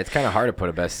it's kind of hard to put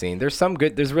a best scene.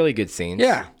 There's really good scenes.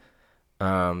 Yeah.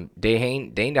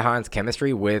 Dane DeHaan's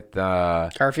chemistry with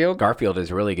Garfield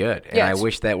is really good. And I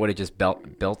wish that would have just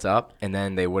built up, and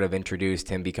then they would have introduced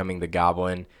him becoming the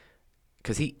Goblin,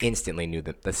 because he instantly knew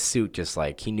the suit, just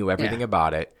like he knew everything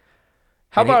about it.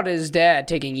 How about his dad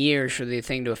taking years for the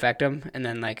thing to affect him, and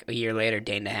then like a year later,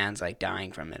 Dane DeHaan's like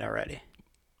dying from it already?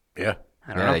 Yeah.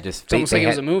 I don't know. It's almost like it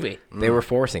was a movie. They were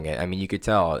forcing it. I mean, you could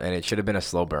tell, and it should have been a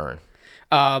slow burn.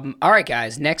 All right,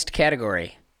 guys. Next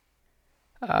category.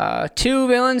 2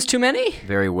 villains too many?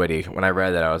 Very witty. When I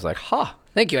read that, I was like, huh.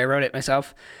 Thank you. I wrote it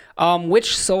myself.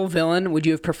 Which sole villain would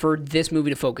you have preferred this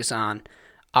movie to focus on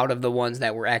out of the ones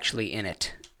that were actually in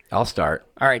it? I'll start.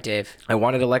 All right, Dave. I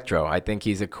wanted Electro. I think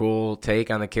he's a cool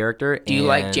take on the character. Do you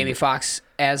like Jamie Foxx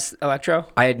as Electro?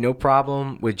 I had no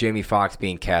problem with Jamie Foxx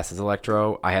being cast as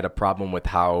Electro. I had a problem with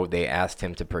how they asked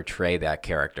him to portray that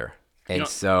character. And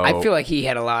so I feel like he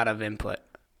had a lot of input.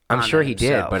 I'm sure he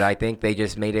did, but I think they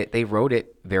just they wrote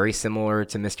it very similar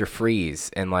to Mr. Freeze,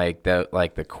 and like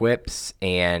the quips,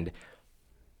 and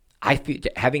I feel,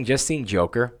 having just seen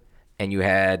Joker, and you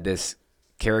had this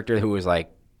character who was like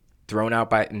thrown out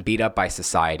by and beat up by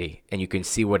society, and you can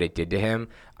see what it did to him.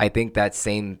 I think that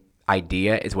same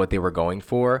idea is what they were going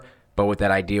for, but with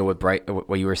that idea with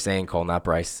what you were saying, Cole, not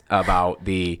Bryce, about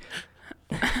the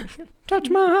touch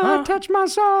my heart, touch my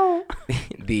soul.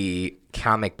 The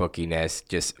comic bookiness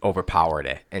just overpowered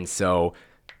it, and so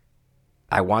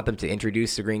I want them to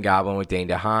introduce the Green Goblin with Dane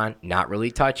DeHaan, not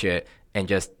really touch it, and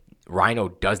just Rhino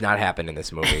does not happen in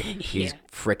this movie. He's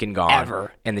freaking gone.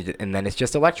 Ever. And then it's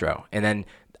just Electro. And then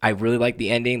I really like the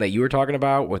ending that you were talking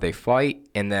about where they fight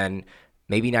and then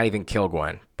maybe not even kill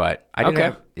Gwen. But I didn't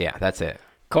have, that's it.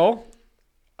 Cole?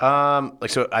 So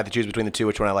I have to choose between the 2,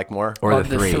 which one I like more? Or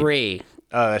the 3.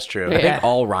 Oh, that's true. Yeah. I think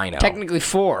all Rhino. Technically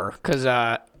 4, because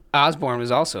Osborn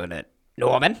was also in it.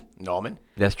 Norman?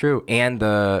 That's true. And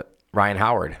the Ryan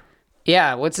Howard.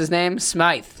 Yeah, what's his name?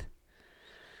 Smythe.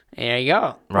 There you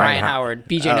go. Ryan Howard,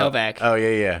 BJ Novak. Oh,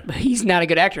 yeah. But he's not a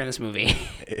good actor in this movie.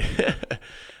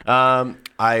 I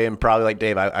am probably like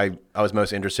Dave. I was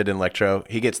most interested in Electro.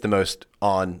 He gets the most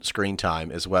on screen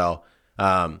time as well.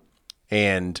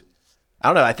 And I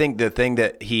don't know. I think the thing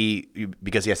that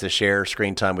because he has to share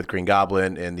screen time with Green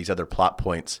Goblin and these other plot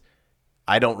points,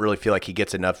 I don't really feel like he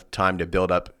gets enough time to build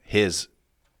up his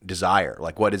desire.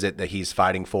 Like, what is it that he's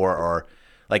fighting for? Or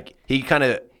like he kind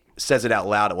of says it out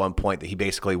loud at one point that he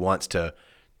basically wants to,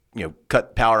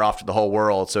 cut power off to the whole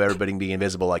world so everybody can be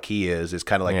invisible like he is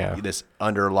kind of like this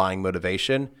underlying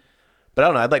motivation. But I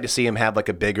don't know. I'd like to see him have like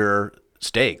a bigger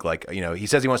stake. Like, he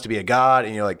says he wants to be a god,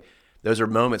 and you're like, those are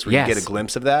moments where you get a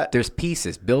glimpse of that. There's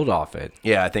pieces. Build off it.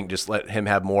 Yeah, I think just let him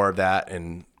have more of that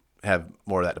and have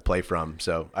more of that to play from.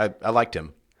 So I liked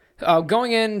him.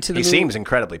 Going into the He seems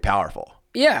incredibly powerful.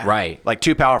 Yeah. Right. Like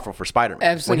too powerful for Spider-Man.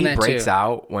 Absolutely. When he breaks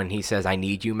out, when he says, I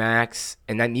need you, Max,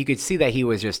 and then you could see that he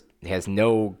has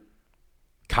no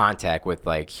contact with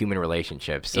like human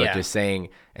relationships. So just saying,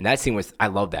 and that scene I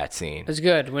love that scene. It was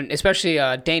good, especially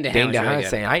Dane DeHaan was really good.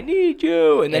 Saying, I need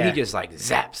you, and then he just like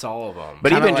zaps all of them.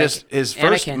 But Kinda even like just his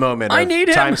first Anakin. moment I of need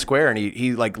him. Times Square, and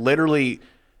he like literally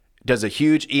does a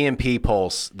huge EMP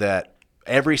pulse that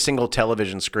every single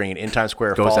television screen in Times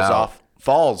Square Goes out.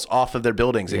 falls off of their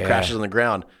buildings and Yeah. crashes on the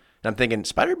ground. And I'm thinking,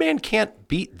 Spider-Man can't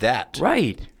beat that.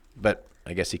 Right. But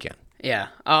I guess he can. Yeah.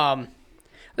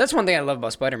 That's one thing I love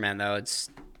about Spider-Man, though.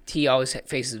 He always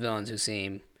faces villains who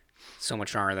seem so much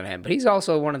stronger than him, but he's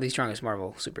also one of the strongest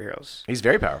Marvel superheroes. He's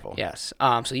very powerful. Yes.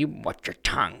 So you watch your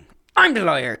tongue. I'm the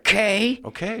lawyer, Kay.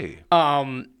 Okay.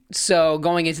 So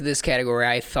going into this category,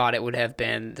 I thought it would have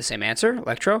been the same answer,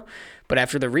 Electro. But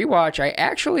after the rewatch, I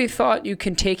actually thought you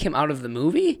can take him out of the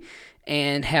movie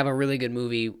and have a really good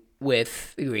movie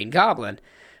with the Green Goblin.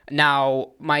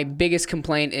 Now, my biggest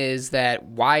complaint is that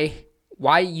why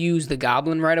use the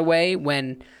Goblin right away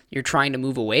when you're trying to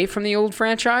move away from the old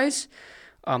franchise?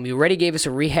 You already gave us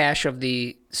a rehash of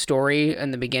the story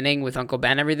in the beginning with Uncle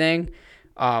Ben and everything,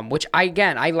 which I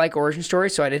like origin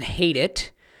stories, so I didn't hate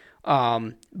it.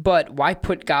 But why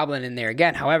put Goblin in there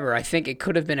again? However, I think it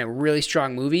could have been a really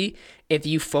strong movie if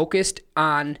you focused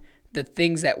on the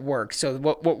things that worked. So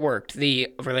what worked?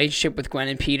 The relationship with Gwen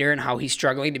and Peter and how he's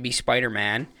struggling to be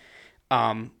Spider-Man,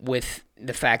 with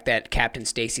the fact that Captain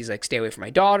Stacy's like, stay away from my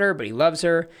daughter, but he loves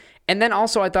her. And then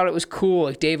also I thought it was cool,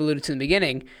 like Dave alluded to in the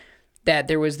beginning, that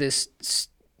there was this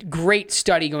great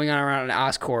study going on around in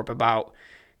Oscorp about,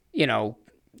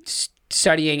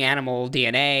 studying animal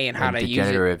DNA and how to use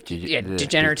it.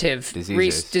 Degenerative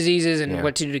diseases and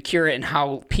what to do to cure it, and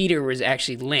how Peter was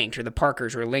actually linked, or the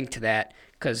Parkers were linked to that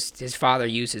because his father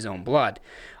used his own blood.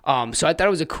 So I thought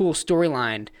it was a cool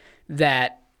storyline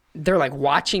that they're like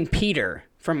watching Peter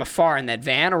from afar in that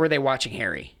van, or were they watching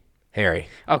Harry? Harry.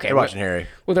 Okay. They're watching Harry.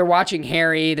 Well, they're watching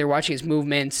Harry. They're watching his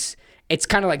movements. It's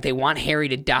kind of like they want Harry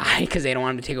to die because they don't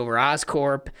want him to take over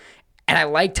Oscorp. And I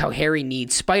liked how Harry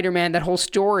needs Spider-Man. That whole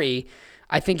story,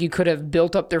 I think you could have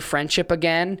built up their friendship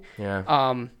again.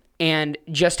 Yeah. And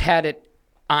just had it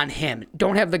on him.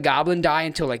 Don't have the Goblin die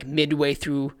until like midway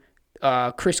through.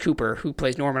 Chris Cooper, who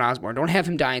plays Norman Osborn, don't have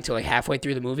him die until like halfway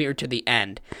through the movie or to the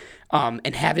end.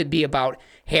 And have it be about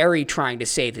Harry trying to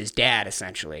save his dad,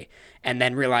 essentially. And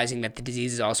then realizing that the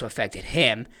disease has also affected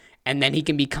him. And then he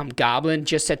can become Goblin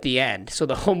just at the end. So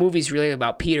the whole movie's really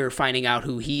about Peter finding out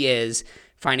who he is,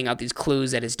 finding out these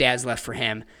clues that his dad's left for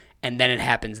him, and then it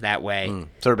happens that way.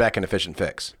 So we're back in Fish and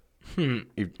Fix.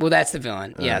 Well, that's the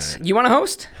villain. Yes. You want to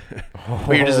host?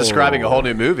 Well, you're just describing a whole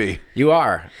new movie. You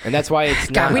are. And that's why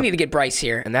it's God, not. we need to get Bryce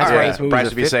here. And that's All why right. this movie's Bryce a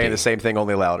would be saying 50. the same thing,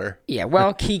 only louder. Yeah,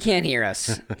 well, he can't hear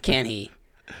us, can he?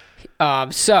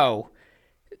 So,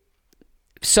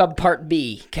 subpart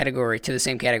B category to the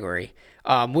same category.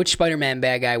 Which Spider-Man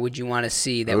bad guy would you want to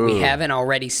see that we haven't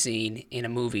already seen in a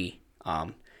movie?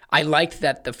 I liked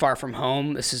that the Far From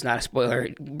Home, this is not a spoiler,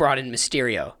 brought in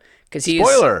Mysterio. Because he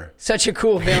is such a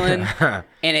cool villain.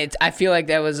 And I feel like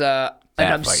that was an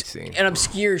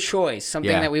obscure choice,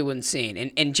 something that we wouldn't seen.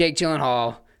 And Jake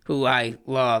Gyllenhaal, who I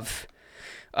love,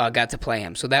 got to play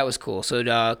him. So that was cool.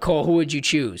 So, Cole, who would you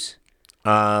choose?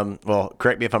 Well,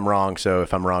 correct me if I'm wrong. So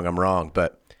if I'm wrong, I'm wrong.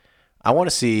 But I want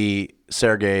to see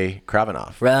Sergei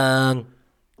Kravinov. Wrong.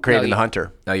 Kraven the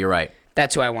Hunter. No, you're right.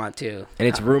 That's who I want to. And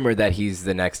it's rumored that he's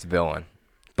the next villain.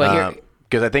 But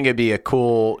because I think it'd be a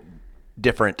cool,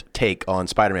 different take on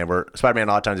Spider-Man, where Spider-Man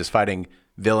a lot of times is fighting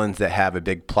villains that have a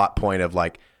big plot point of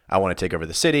like, I want to take over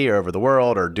the city or over the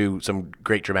world or do some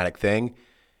great dramatic thing.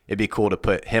 It'd be cool to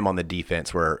put him on the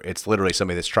defense, where it's literally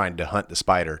somebody that's trying to hunt the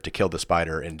spider, to kill the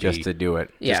spider, and Just to do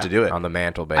it. just to do it On the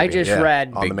mantle, baby. I just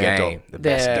read on the mantle. Game. The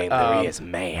best game there is,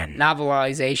 man.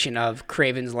 novelization of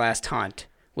Kraven's Last Hunt,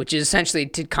 which is essentially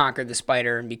to conquer the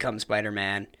spider and become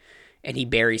Spider-Man, and he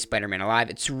buries Spider-Man alive.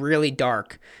 It's really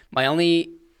dark. My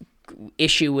only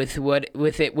issue with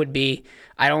it would be,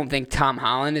 I don't think Tom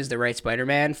Holland is the right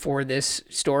Spider-Man for this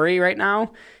story right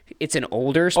now. It's an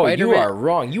older Spider-Man. Oh, you are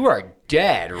wrong. You are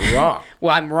dead wrong.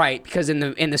 Well, I'm right, because in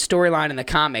the storyline in the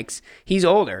comics, he's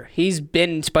older. He's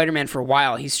been Spider-Man for a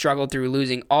while. He's struggled through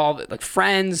losing all the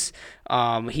friends.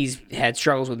 He's had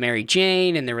struggles with Mary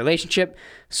Jane and their relationship.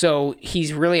 So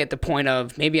he's really at the point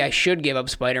of, maybe I should give up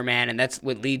Spider-Man, and that's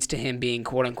what leads to him being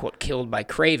quote-unquote killed by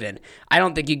Kraven. I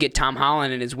don't think you get Tom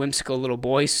Holland in his whimsical little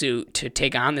boy suit to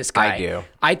take on this guy. I do.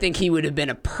 I think he would have been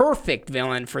a perfect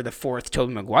villain for the fourth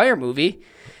Tobey Maguire movie.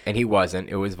 And he wasn't.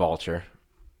 It was Vulture.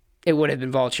 It would have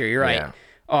been Vulture, you're right.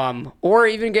 Yeah. Or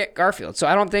even get Garfield. So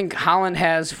I don't think Holland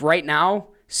has, right now,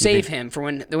 save him for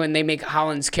when they make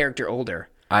Holland's character older.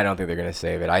 I don't think they're going to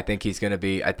save it. I think it's going to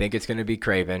be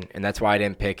Kraven, and that's why I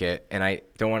didn't pick it. And I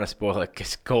don't want to spoil it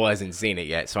because Cole hasn't seen it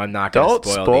yet, so I'm not going to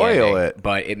spoil the ending. it.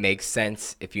 But it makes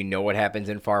sense if you know what happens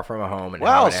in Far From Home. And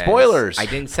Wow, how it ends. spoilers. I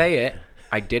didn't say it.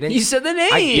 I didn't. You said the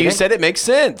name. You said it makes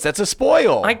sense. That's a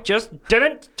spoil. I just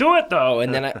didn't do it, though.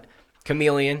 And then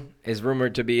Chameleon is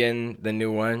rumored to be in the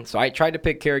new one. So I tried to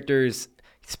pick characters.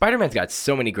 Spider-Man's got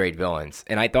so many great villains.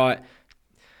 And I thought,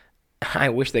 I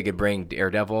wish they could bring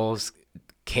Daredevil's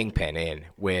Kingpin in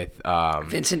with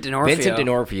Vincent D'Onofrio. Vincent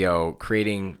D'Onofrio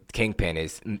creating Kingpin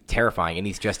is terrifying, and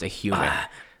he's just a human.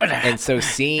 And so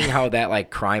seeing how that like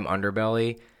crime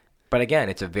underbelly, but again,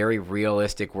 it's a very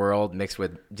realistic world mixed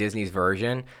with Disney's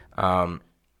version. And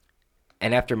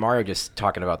after Mario just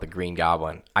talking about the Green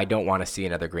Goblin, I don't want to see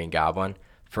another Green Goblin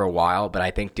for a while, but I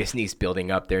think Disney's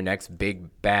building up their next big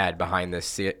bad behind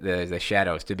the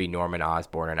shadows to be Norman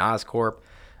Osborn and Oscorp.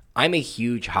 I'm a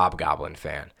huge Hobgoblin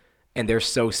fan, and they're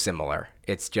so similar.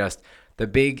 It's just the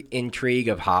big intrigue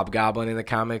of Hobgoblin in the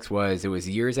comics was it was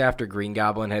years after Green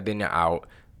Goblin had been out.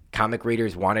 Comic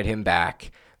readers wanted him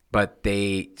back, but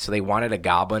they wanted a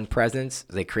goblin presence.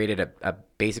 They created a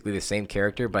basically the same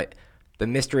character, but the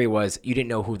mystery was you didn't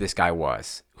know who this guy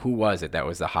was. Who was it that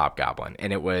was the Hobgoblin?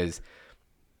 And it was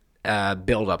a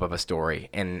buildup of a story.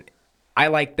 And I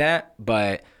like that,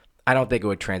 but I don't think it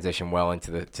would transition well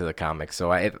into the comics.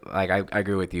 So I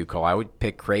agree with you, Cole. I would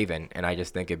pick Kraven, and I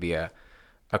just think it'd be a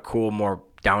cool, more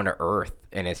down to earth.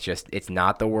 And it's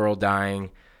not the world dying.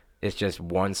 It's just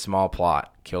one small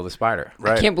plot: kill the spider.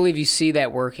 Right. I can't believe you see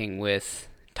that working with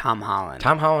Tom Holland.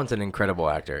 Tom Holland's an incredible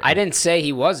actor. I didn't say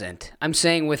he wasn't. I'm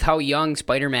saying with how young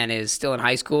Spider-Man is, still in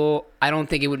high school, I don't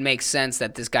think it would make sense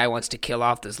that this guy wants to kill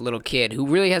off this little kid who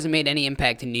really hasn't made any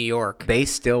impact in New York. They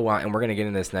still want, and we're going to get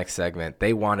into this next segment,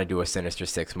 they want to do a Sinister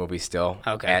Six movie still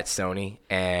at Sony,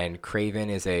 and Kraven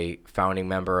is a founding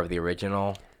member of the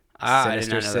original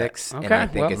Sinister Six, and I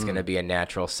think it's going to be a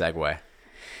natural segue.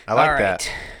 I like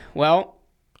that. Well,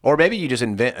 or maybe you just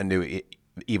invent a new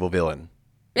evil villain.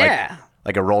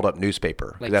 Like a rolled up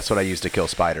newspaper. Like, that's what I use to kill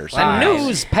spiders. A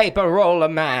newspaper roller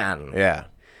man. Yeah.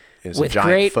 It's with a giant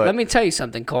great foot. Let me tell you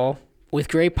something, Cole. With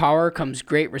great power comes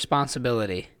great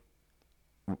responsibility.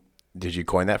 Did you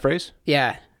coin that phrase?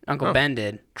 Yeah, Uncle Ben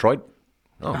did. Troy?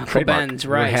 Uncle Ben's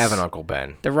rice. We have an Uncle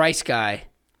Ben. The rice guy.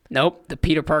 Nope, the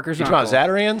Peter Parker's uncle. You talking about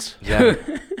Zatarans?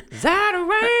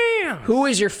 Zatarans! Who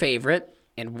is your favorite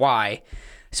and why?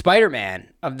 Spider-Man,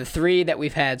 of the three that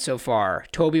we've had so far,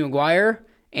 Tobey Maguire,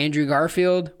 Andrew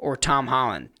Garfield, or Tom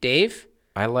Holland? Dave?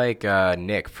 I like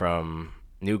Nick from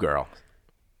New Girl.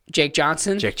 Jake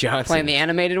Johnson? Jake Johnson. Playing the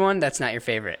animated one? That's not your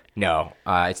favorite. No.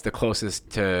 It's the closest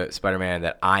to Spider-Man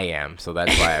that I am, so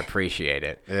that's why I appreciate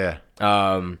it. Yeah.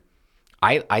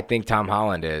 I think Tom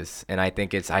Holland is, and I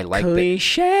think I like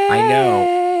cliche. I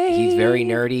know. He's very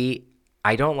nerdy.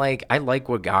 I like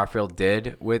what Garfield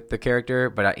did with the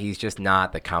character, but he's just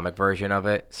not the comic version of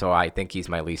it, so I think he's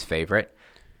my least favorite.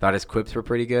 Thought his quips were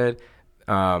pretty good.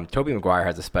 Tobey Maguire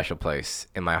has a special place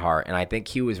in my heart, and I think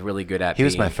he was really good at He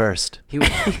was my first. He was.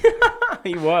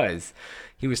 He was.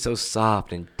 He was so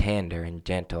soft and tender and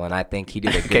gentle, and I think he did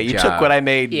a good job. Okay, you took what I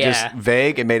made just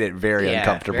vague and made it very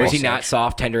uncomfortable. Was he not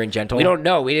soft, tender, and gentle? We don't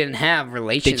know. We didn't have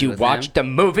relations Did you watch the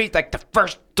movies, like the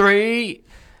first three?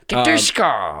 Get your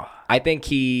scar. I think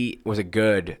he was a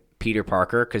good Peter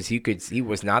Parker because he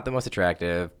was not the most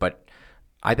attractive, but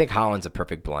I think Holland's a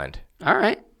perfect blend. All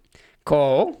right.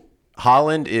 Cole?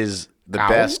 Holland is the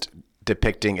best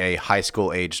depicting a high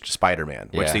school aged Spider-Man,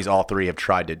 which these all three have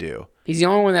tried to do. He's the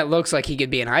only one that looks like he could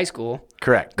be in high school.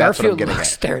 Correct. That's Garfield what I'm getting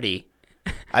looks at. 30.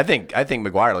 I think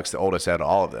Maguire looks the oldest out of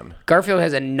all of them. Garfield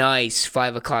has a nice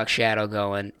 5 o'clock shadow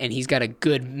going, and he's got a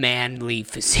good manly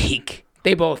physique.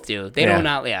 They both do. They don't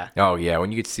out, Oh, yeah.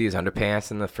 When you could see his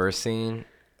underpants in the first scene.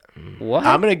 What?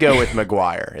 I'm going to go with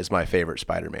Maguire as my favorite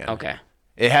Spider-Man. Okay.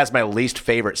 It has my least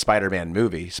favorite Spider-Man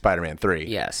movie, Spider-Man 3.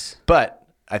 Yes. But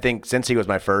I think since he was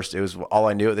my first, it was all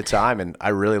I knew at the time, and I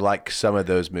really like some of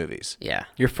those movies. Yeah.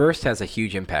 Your first has a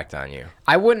huge impact on you.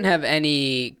 I wouldn't have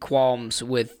any qualms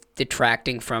with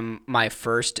detracting from my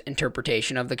first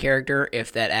interpretation of the character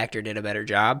if that actor did a better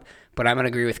job, but I'm going to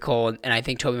agree with Cole, and I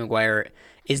think Tobey Maguire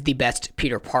is the best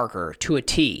Peter Parker to a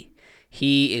T.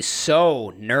 He is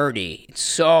so nerdy,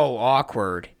 so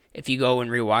awkward. If you go and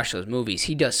rewatch those movies,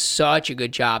 he does such a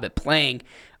good job at playing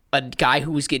a guy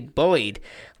who was getting bullied.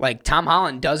 Like, Tom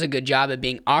Holland does a good job at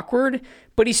being awkward,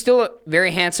 but he's still a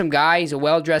very handsome guy. He's a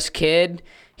well-dressed kid.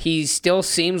 He still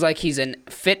seems like he's a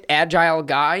fit, agile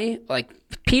guy. Like,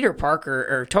 Peter Parker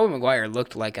or Tobey Maguire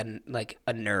looked like a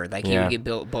nerd. Like, he would get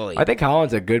bullied. I think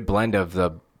Holland's a good blend of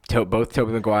both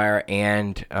Tobey Maguire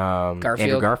and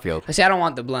Andrew Garfield. I say I don't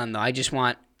want the blend, though. I just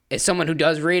want, as someone who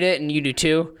does read it, and you do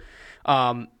too,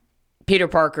 Peter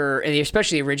Parker, and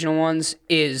especially the original ones,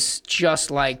 is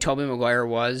just like Tobey Maguire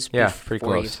was pretty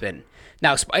close. He's been.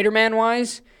 Now,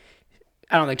 Spider-Man-wise,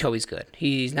 I don't think Tobey's good.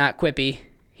 He's not quippy.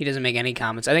 He doesn't make any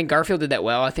comments. I think Garfield did that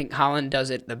well. I think Holland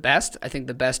does it the best. I think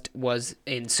the best was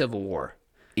in Civil War.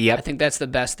 Yep. I think that's the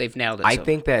best they've nailed it. I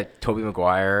think that Tobey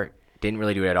Maguire didn't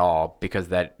really do it at all because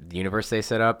the universe they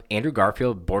set up, Andrew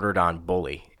Garfield bordered on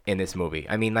bully in this movie.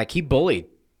 I mean, like, he bullied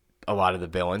a lot of the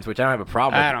villains, which I don't have a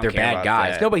problem with. I don't They're care bad about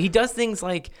guys. that. No, but he does things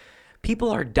like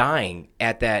people are dying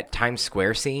at that Times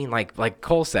Square scene. Like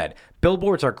Cole said,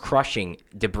 billboards are crushing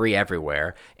debris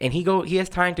everywhere. And he has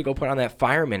time to go put on that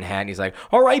fireman hat, and he's like,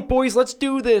 all right, boys, let's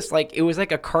do this. Like, it was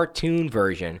like a cartoon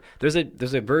version. There's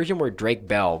a version where Drake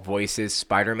Bell voices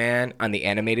Spider-Man on the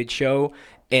animated show,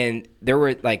 and there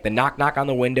were, like, the knock on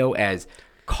the window as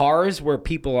cars where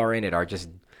people are in it are just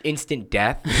instant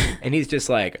death, and he's just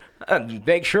like,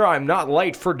 make sure I'm not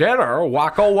late for dinner,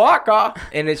 waka waka.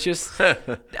 And it's just,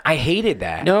 I hated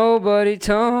that. Nobody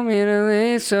told me to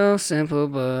live so simple,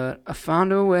 but I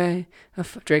found a way.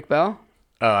 Drake Bell?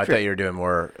 Oh, I thought you were doing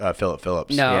more Philip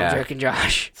Phillips. No, Yeah. Drake and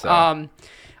Josh. So-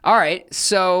 All right,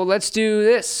 so let's do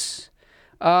this.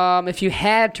 If you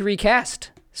had to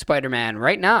recast Spider-Man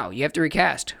right now, you have to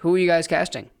recast. Who are you guys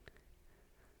casting?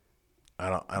 I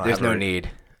don't There's have no a-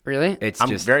 need. Really? It's I'm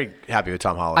just, very happy with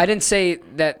Tom Holland. I didn't say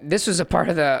that this was a part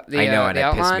of the I know, and the it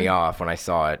outline. pissed me off when I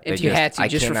saw it. If you had to, I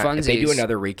just for cannot- If they do funsies.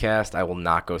 another recast, I will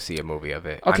not go see a movie of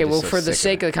it. Okay, I'm well, just so for the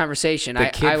sick sake of of the conversation, it.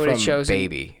 The kid I would have from chosen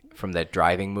Baby, from that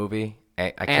driving movie.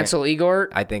 I can't- Ansel Elgort.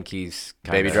 I think he's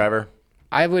Baby Driver.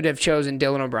 I would have chosen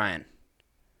Dylan O'Brien.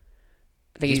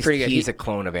 I think he's pretty good. He's a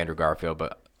clone of Andrew Garfield,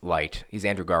 but light. He's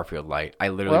Andrew Garfield light. I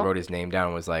literally Well- wrote his name down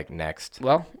and was like, next.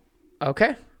 Well,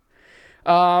 okay.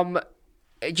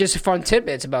 Just fun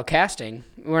tidbits about casting.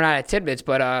 We're not at tidbits,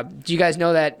 but do you guys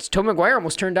know that Tobey Maguire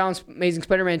almost turned down Amazing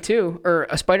Spider-Man 2, or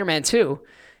a Spider-Man 2,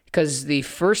 because the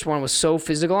first one was so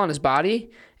physical on his body,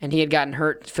 and he had gotten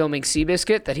hurt filming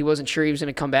Seabiscuit that he wasn't sure he was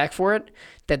going to come back for it,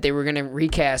 that they were going to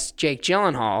recast Jake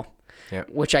Gyllenhaal,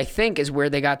 Yep. which I think is where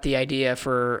they got the idea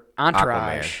for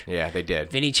Entourage. Aquaman. Yeah, they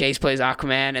did. Vinny Chase plays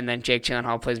Aquaman, and then Jake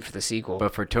Gyllenhaal plays him for the sequel.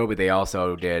 But for Toby, they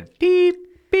also did beep,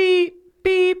 beep,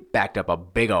 beep, backed up a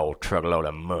big old truckload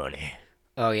of money.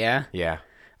 Oh, yeah? Yeah.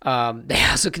 They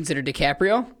also considered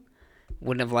DiCaprio.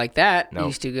 Wouldn't have liked that. Nope.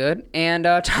 He's too good. And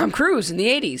Tom Cruise in the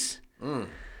 80s.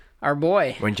 Our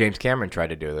boy. When James Cameron tried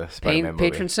to do the Spider-Man movie.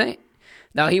 Patron saint.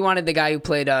 No, he wanted the guy who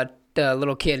played the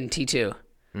little kid in T2.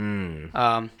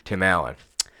 Tim Allen.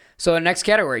 So the next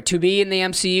category, to be in the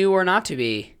MCU or not to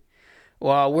be.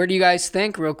 Well, where do you guys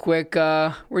think, real quick,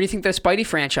 where do you think the Spidey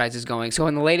franchise is going? So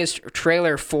in the latest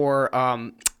trailer for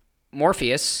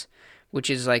Morpheus, which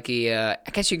is like I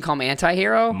guess you can call him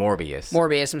anti-hero?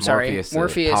 Morbius, I'm sorry. Morpheus,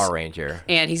 Morpheus. Power Ranger.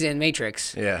 And he's in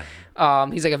Matrix. Yeah.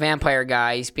 He's like a vampire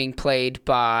guy. He's being played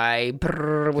by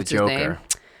what's his Joker. name?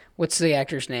 What's the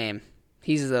actor's name?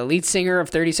 He's the lead singer of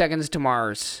 30 Seconds to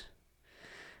Mars.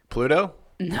 Pluto?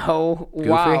 No,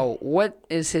 wow. What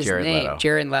is his Jared name? Leto.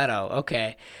 Jared Leto.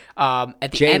 Okay.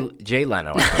 At the end, Jay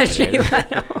Leno. I think it is. Jay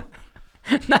Leno.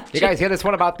 Not You guys hear this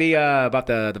one about the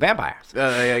vampires?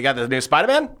 You got the new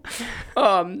Spider-Man?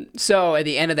 So at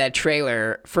the end of that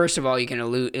trailer, first of all, you can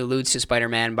alludes to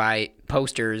Spider-Man by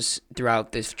posters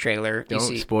throughout this trailer. You Don't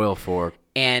see, spoil for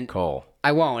and Cole.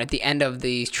 I won't. At the end of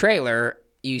the trailer,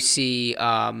 you see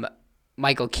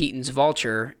Michael Keaton's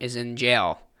Vulture is in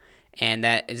jail, and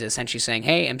that is essentially saying,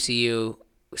 "Hey, MCU,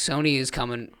 Sony is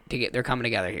coming to get. They're coming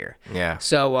together here." Yeah.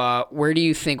 So, where do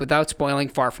you think, without spoiling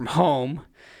Far From Home,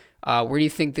 where do you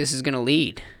think this is going to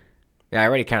lead? Yeah, I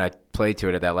already kind of played to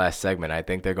it at that last segment. I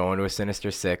think they're going to a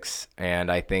Sinister Six, and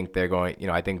I think they're going.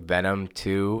 I think Venom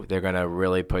 2. They're going to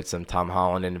really put some Tom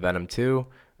Holland in Venom 2.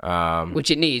 Which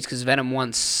it needs, because Venom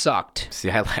 1 sucked. See,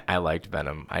 I liked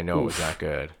Venom. I know it was not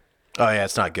good. Oh, yeah,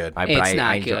 it's not good. It's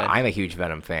not good. I'm a huge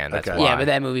Venom fan. That's Okay. why. Yeah, but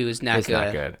that movie was not it's good.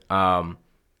 not good.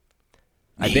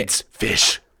 Needs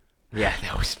fish. Yeah,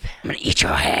 that was bad. I'm going to eat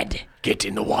your head. Get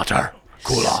in the water.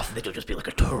 Cool off. It'll just be like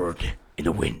a turd in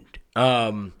the wind.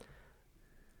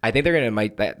 I think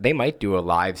they might do a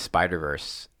live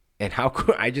Spider-Verse. And how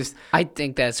cool, I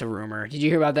think that's a rumor. Did you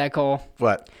hear about that, Cole?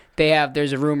 What?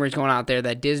 There's a rumors going out there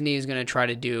that Disney is going to try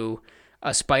to do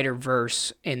a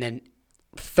Spider-Verse, and then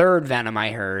third Venom,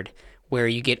 I heard, where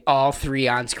you get all three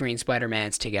on-screen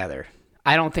Spider-Mans together.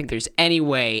 I don't think there's any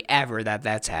way ever that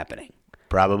that's happening.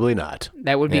 Probably not.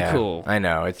 That would be Yeah, cool. I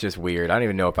know. It's just weird. I don't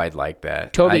even know if I'd like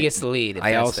that. Toby gets the lead.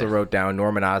 I also wrote down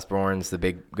Norman Osborn's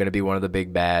going to be one of the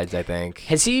big bads, I think.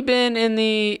 Has he been in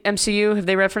the MCU? Have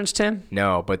they referenced him?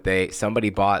 No, but somebody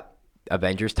bought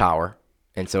Avengers Tower,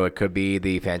 and so it could be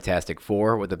the Fantastic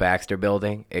Four with the Baxter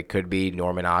Building. It could be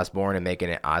Norman Osborn and making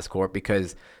it Oscorp,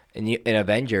 because in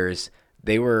Avengers,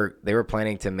 they were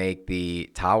planning to make the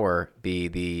tower be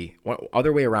the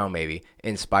other way around, maybe.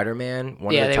 In Spider-Man,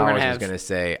 one of the towers was going to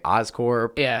say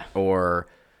Oscorp or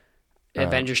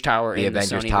Avengers Tower the in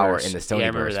Avengers the Tower Sonyverse. in the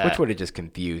Sonyverse, which would have just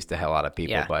confused the hell out of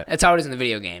people. Yeah, but that's how it is in the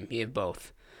video game. You have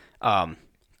both.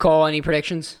 Cole, any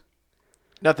predictions?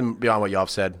 Nothing beyond what y'all have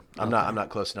said. I'm not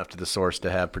close enough to the source to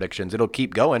have predictions. It'll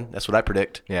keep going. That's what I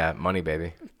predict. Yeah, money,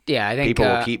 baby. Yeah, I think People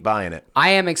will keep buying it. I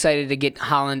am excited to get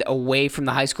Holland away from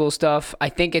the high school stuff. I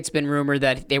think it's been rumored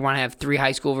that they want to have 3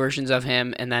 high school versions of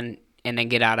him and then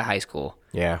get out of high school.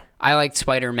 Yeah. I like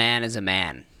Spider-Man as a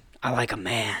man. I like a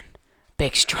man.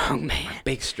 Big, strong man.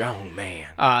 Big, strong man.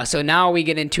 So now we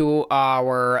get into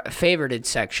our favorited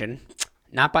section.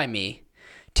 Not by me.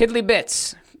 Tiddly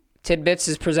Bits. Tidbits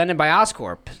is presented by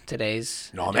Oscorp.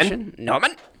 Today's edition.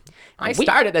 Norman. I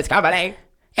started this company.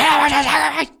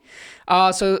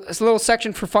 So it's a little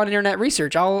section for fun internet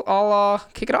research. I'll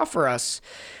kick it off for us.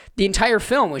 The entire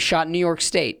film was shot in New York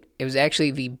State. It was actually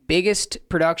the biggest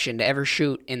production to ever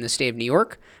shoot in the state of New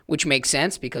York, which makes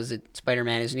sense because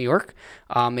Spider-Man is New York.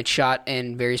 It's shot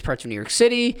in various parts of New York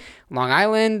City, Long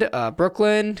Island,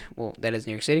 Brooklyn, well, that is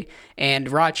New York City, and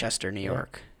Rochester, New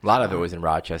York. A lot of it was in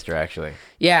Rochester, actually.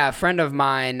 Yeah, a friend of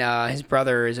mine, his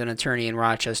brother is an attorney in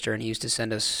Rochester, and he used to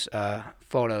send us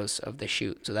photos of the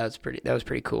shoot. So that was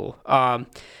pretty cool.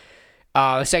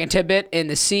 Second tidbit, in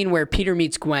the scene where Peter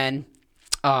meets Gwen,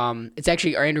 it's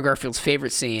actually Andrew Garfield's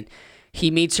favorite scene.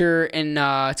 He meets her in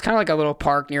it's kind of like a little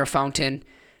park near a fountain.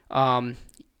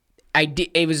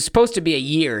 It was supposed to be a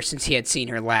year since he had seen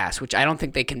her last, which I don't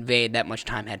think they conveyed that much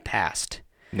time had passed.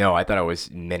 No, I thought it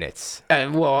was minutes.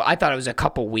 Well, I thought it was a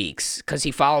couple weeks because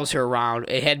he follows her around.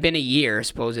 It had been a year,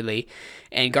 supposedly,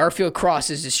 and Garfield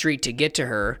crosses the street to get to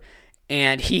her,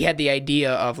 and he had the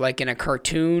idea of, like in a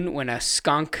cartoon, when a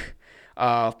skunk,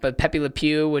 but Pepe Le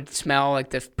Pew would smell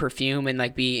like the perfume and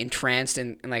like be entranced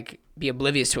and like be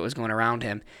oblivious to what was going around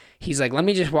him. He's like, let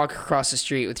me just walk across the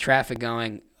street with traffic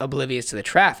going, oblivious to the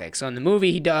traffic. So in the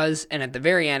movie, he does, and at the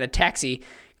very end, a taxi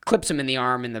clips him in the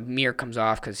arm and the mirror comes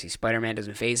off because Spider-Man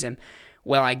doesn't faze him.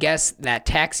 Well, I guess that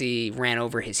taxi ran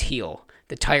over his heel.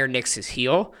 The tire nicks his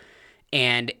heel,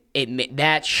 and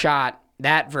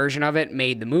that version of it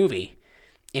made the movie.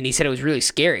 And he said it was really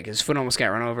scary because his foot almost got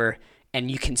run over. And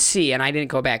you can see, and I didn't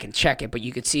go back and check it, but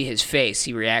you could see his face.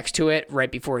 He reacts to it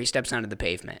right before he steps onto the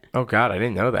pavement. Oh, God, I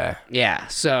didn't know that. Yeah,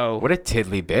 so... What a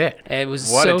tiddly bit. It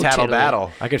was what so a tattle tiddly.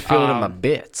 battle. I could feel it in my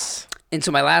bits. And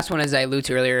so my last one, as I alluded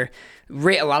to earlier,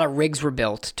 a lot of rigs were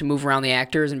built to move around the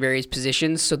actors in various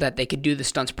positions so that they could do the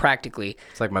stunts practically.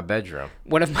 It's like my bedroom.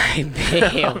 One of my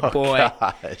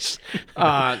Gosh.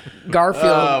 Garfield.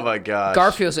 Oh my gosh.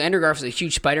 Garfield. So Andrew Garfield's a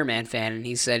huge Spider-Man fan, and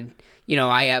he said,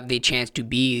 I have the chance to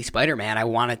be Spider-Man. I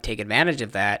want to take advantage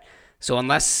of that. So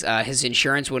unless his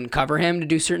insurance wouldn't cover him to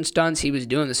do certain stunts, he was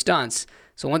doing the stunts.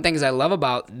 So one thing I love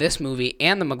about this movie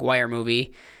and the Maguire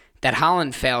movie that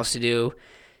Holland fails to do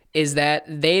is that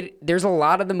there's a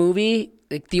lot of the movie,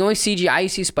 like the only CGI you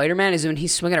see Spider-Man is when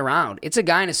he's swinging around. It's a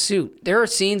guy in a suit. There are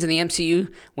scenes in the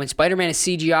MCU when Spider-Man is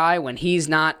CGI when he's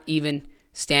not even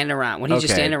standing around, when he's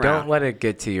just standing around. Don't let it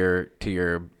get into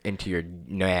your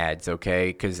nads, okay?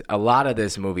 Because a lot of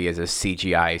this movie is a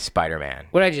CGI Spider-Man.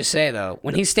 What did I just say though?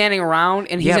 When he's standing around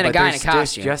and he's in a guy in a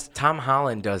costume. Just Tom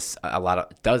Holland does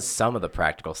some of the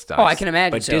practical stuff. Oh, I can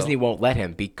imagine. But Disney won't let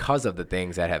him because of the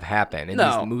things that have happened. And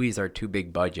these movies are too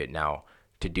big budget now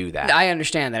to do that. I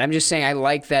understand that. I'm just saying I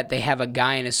like that they have a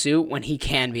guy in a suit when he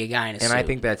can be a guy in a suit. And I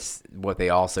think that's what they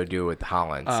also do with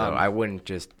Holland. So I wouldn't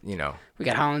just, We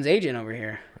got Holland's agent over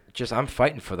here. I'm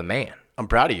fighting for the man. I'm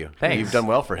proud of you. Thanks. You've done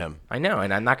well for him. I know,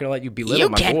 and I'm not going to let you belittle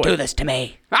my boy. You can't do this to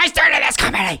me. I started this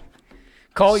company.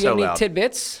 Cole, you So have any loud.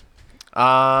 tidbits?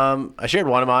 I shared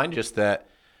one of mine, just that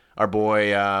our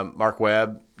boy Mark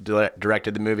Webb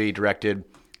directed the movie, directed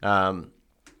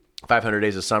 500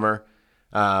 Days of Summer.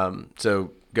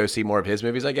 So go see more of his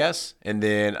movies, I guess. And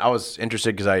then I was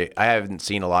interested because I haven't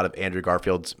seen a lot of Andrew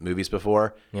Garfield's movies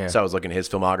before. Yeah. So I was looking at his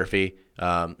filmography.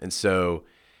 And so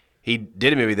he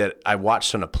did a movie that I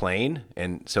watched on a plane.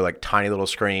 And so like tiny little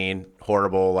screen,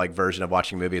 horrible like version of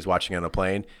watching movies, watching it on a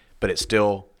plane. But it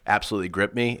still absolutely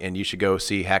gripped me. And you should go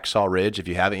see Hacksaw Ridge if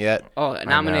you haven't yet. Oh,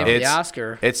 nominated for the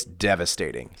Oscar. It's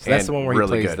devastating. So that's the one where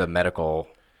really he plays good. the medical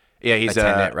Yeah, he's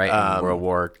attendant, right, in World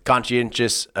War.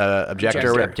 Conscientious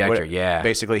objector. Objector, yeah.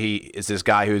 Basically, he is this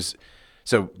guy who's,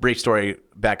 so brief story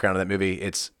background of that movie.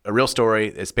 It's a real story.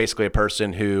 It's basically a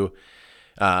person who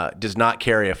does not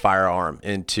carry a firearm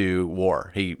into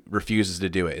war. He refuses to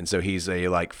do it. And so he's a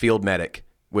like field medic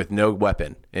with no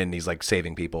weapon, and he's like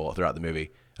saving people throughout the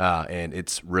movie. And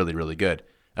it's really, really good.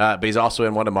 But he's also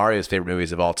in one of Mario's favorite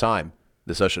movies of all time,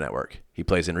 The Social Network. He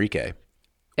plays Enrique.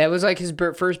 That was like his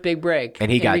first big break. And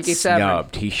he got Enrique Seven.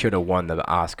 snubbed. He should have won the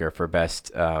Oscar for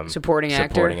best Supporting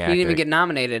actor. He didn't even get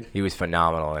nominated. He was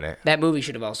phenomenal in it. That movie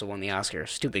should have also won the Oscar.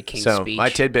 Stupid King's So Speech. my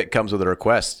tidbit comes with a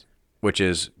request, which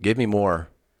is give me more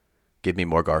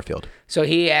Garfield. So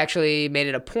he actually made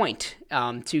it a point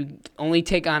to only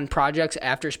take on projects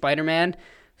after Spider-Man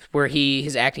where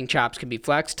his acting chops could be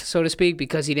flexed, so to speak,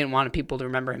 because he didn't want people to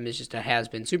remember him as just a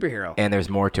has-been superhero. And there's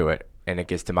more to it, and it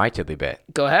gets to my tiddly bit.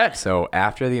 Go ahead. So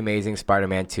after The Amazing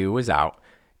Spider-Man 2 was out,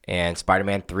 and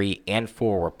Spider-Man 3 and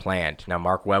 4 were planned. Now,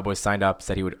 Mark Webb was signed up,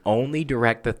 said he would only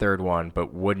direct the third one,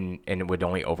 but would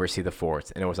only oversee the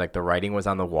fourth. And it was like the writing was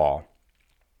on the wall.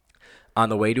 On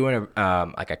the way to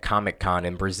a Comic-Con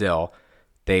in Brazil,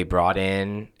 they brought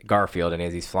in Garfield, and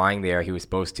as he's flying there, he was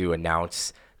supposed to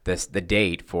announce the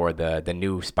date for the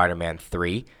new Spider-Man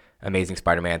 3, Amazing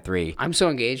Spider-Man 3. I'm so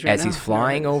engaged right now. As he's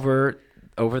flying over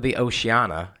the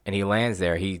Oceania, and he lands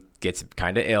there, he gets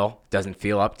kind of ill, doesn't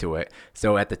feel up to it.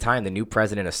 So at the time, the new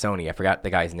president of Sony, I forgot the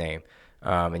guy's name,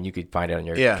 and you could find it on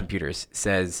your computers,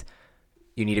 says,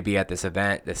 you need to be at this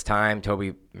event this time.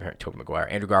 Tobey Maguire.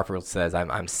 Andrew Garfield says,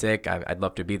 I'm sick. I'd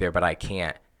love to be there, but I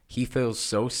can't. He feels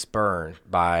so spurned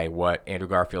by what Andrew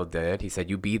Garfield did. He said,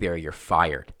 you be there, you're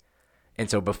fired. And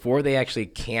so before they actually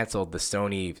canceled the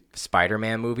Sony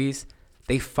Spider-Man movies,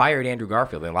 they fired Andrew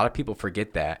Garfield. And a lot of people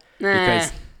forget that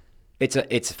because it's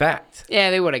a fact.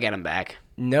 Yeah, they would have got him back.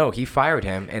 No, he fired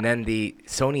him. And then they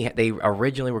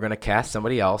originally were going to cast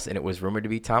somebody else, and it was rumored to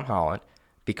be Tom Holland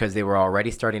because they were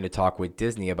already starting to talk with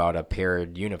Disney about a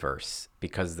paired universe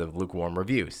because of the lukewarm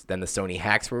reviews. Then the Sony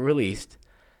hacks were released,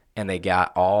 and they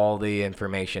got all the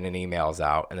information and emails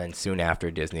out. And then soon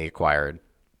after, Disney acquired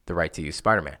the right to use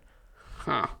Spider-Man.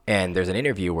 Huh. And there's an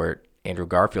interview where Andrew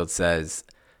Garfield says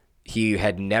he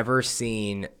had never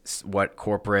seen what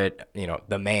corporate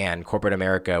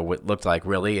America looked like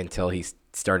really until he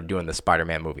started doing the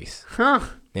Spider-Man movies. Huh.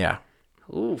 Yeah.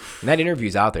 Oof. And that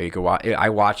interview's out there. You could watch it. I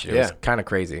watched it. It was kind of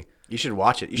crazy. You should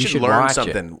watch it. You should learn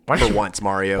something for once,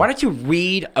 Mario. Why don't you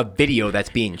read a video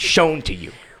that's being shown to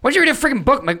you? Why don't you read a freaking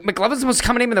book? McLovin's the most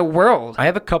common name in the world. I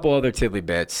have a couple other tiddly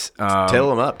bits.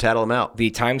 Tattle them out. The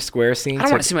Times Square scene I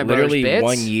don't want to see my brother's literally bits.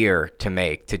 1 year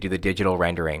to do the digital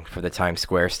rendering for the Times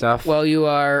Square stuff. Well, you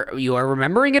are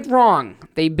remembering it wrong.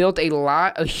 They built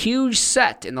a huge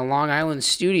set in the Long Island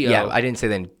studio. Yeah, I didn't say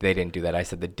they didn't do that. I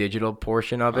said the digital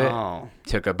portion of it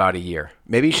took about a year.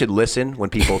 Maybe you should listen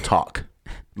when people talk.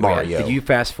 Mario. Did you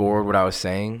fast forward what I was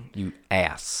saying? You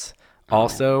ass.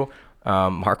 Also,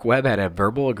 Mark Webb had a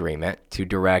verbal agreement to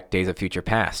direct Days of Future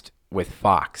Past with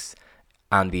Fox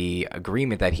on the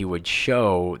agreement that he would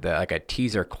show a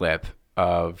teaser clip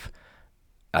of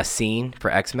a scene for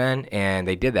X-Men, and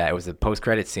they did that. It was a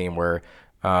post-credit scene where,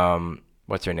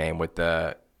 what's her name, with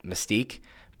the Mystique,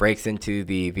 breaks into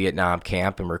the Vietnam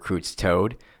camp and recruits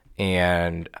Toad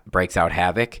and breaks out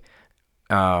Havoc.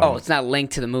 It's not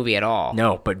linked to the movie at all.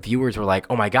 No, but viewers were like,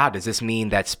 oh my God, does this mean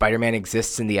that Spider-Man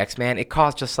exists in the X-Men? It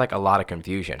caused just a lot of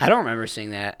confusion. I don't remember seeing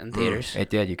that in theaters. It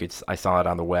did. I saw it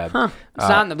on the web. Huh. It's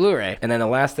not on the Blu-ray. And then the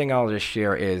last thing I'll just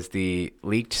share is the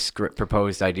leaked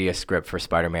proposed idea script for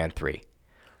Spider-Man 3.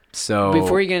 So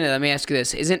before you get into that, let me ask you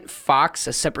this. Isn't Fox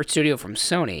a separate studio from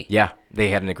Sony? Yeah, they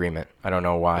had an agreement. I don't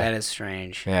know why. That is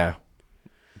strange. Yeah.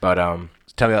 But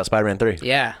tell me about Spider-Man 3.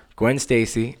 Yeah. Gwen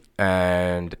Stacy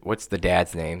and what's the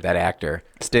dad's name? That actor.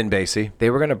 Sten Basie. They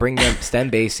were going to bring them Sten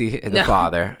Basie, the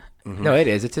father. Mm-hmm. No,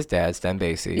 it's his dad, Sten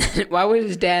Basie. Why would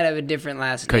his dad have a different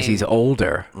last name? Because he's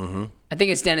older. Mm-hmm. I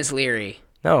think it's Dennis Leary.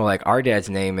 No, our dad's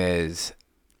name is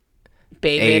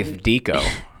David Deco.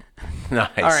 Nice.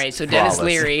 All right, so Dennis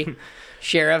Leary,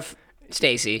 Sheriff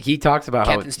Stacy. He talks about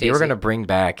Captain how Stacy. they were going to bring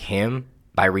back him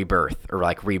by rebirth or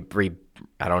I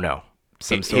don't know.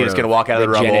 He was going to walk out of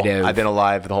the rubble. I've been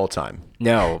alive the whole time.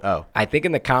 No. Oh. I think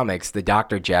in the comics, the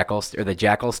Dr. Jackal or the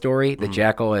Jackal story, the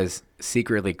Jackal is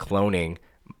secretly cloning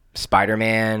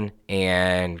Spider-Man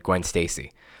and Gwen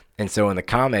Stacy. And so in the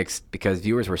comics, because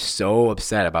viewers were so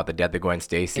upset about the death of Gwen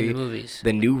Stacy, in the movies,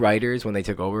 the new writers, when they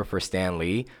took over for Stan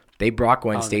Lee, they brought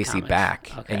Gwen Stacy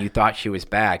back. Okay. And you thought she was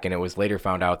back, and it was later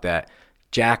found out that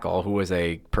Jackal, who was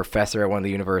a professor at one of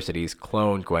the universities,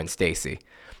 cloned Gwen Stacy.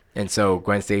 And so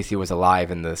Gwen Stacy was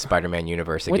alive in the Spider-Man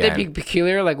universe again. Would that be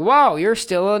peculiar? Wow, you're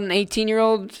still an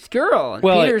 18-year-old girl. And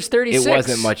well, Peter's 36. It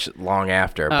wasn't much long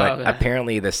after. But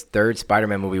apparently this third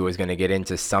Spider-Man movie was going to get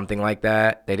into something like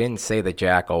that. They didn't say the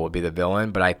Jackal would be the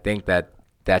villain, but I think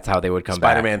that's how they would come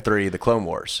back. Spider-Man 3, The Clone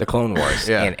Wars. The Clone Wars.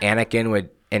 Yeah. And Anakin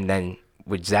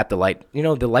would zap the light.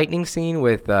 The lightning scene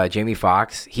with Jamie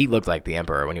Foxx, he looked like the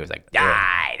Emperor when he was like,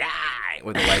 die,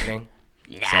 with the lightning.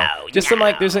 Just some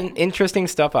there's an interesting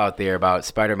stuff out there about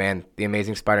Spider-Man, The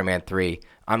Amazing Spider-Man 3.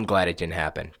 I'm glad it didn't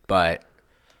happen, but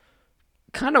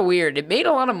kind of weird. It made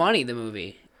a lot of money, the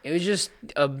movie. It was just,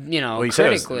 Well, you said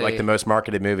it was like the most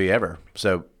marketed movie ever,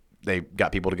 so they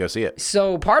got people to go see it.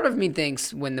 So part of me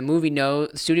thinks when the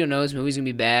studio knows the movie's going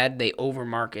to be bad, they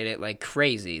overmarket it like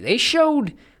crazy. They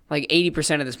showed like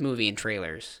 80% of this movie in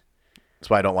trailers. That's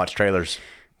why I don't watch trailers,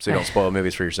 so you don't spoil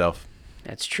movies for yourself.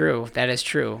 That's true. That is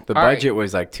true. The budget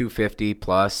was like $250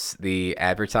 plus the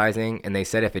advertising, and they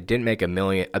said if it didn't make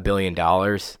 $1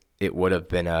 billion, it would have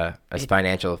been a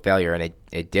financial failure, and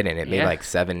it didn't. It made like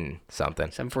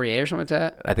 7-something. 748 or something like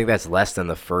that? I think that's less than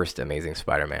the first Amazing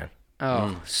Spider-Man.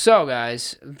 Oh, so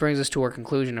guys, it brings us to our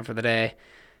conclusion for the day.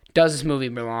 Does this movie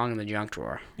belong in the junk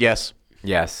drawer? Yes.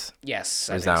 Yes. Yes,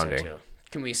 I Resounding. think so too.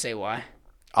 Can we say why?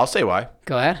 I'll say why.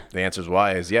 Go ahead. The answer is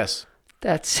why is yes.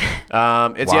 That's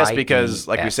it's yes because,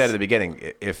 like we Y-E-S. said at the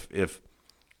beginning, if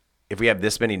we have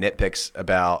this many nitpicks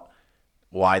about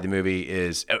why the movie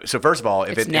is so, first of all,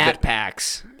 it's Nat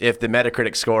Packs. If the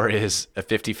Metacritic score is a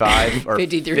 55 or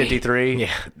 53,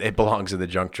 it belongs in the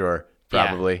junk drawer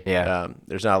probably. Yeah.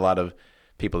 There's not a lot of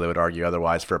people that would argue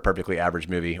otherwise for a perfectly average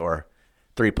movie or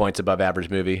 3 points above average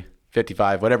movie,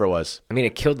 55, whatever it was. I mean,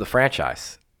 it killed the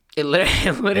franchise. It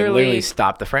It literally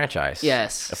stopped the franchise.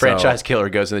 Yes. A franchise killer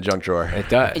goes in the junk drawer. It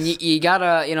does. And you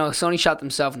gotta, Sony shot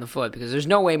themselves in the foot because there's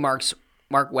no way Mark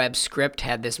Webb's script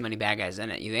had this many bad guys in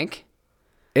it. You think?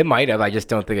 It might have. I just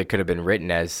don't think it could have been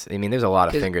written as. I mean, there's a lot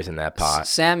of fingers in that pot.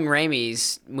 Sam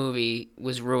Raimi's movie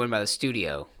was ruined by the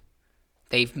studio.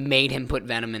 They've made him put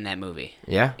Venom in that movie.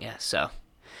 Yeah. Yeah. So,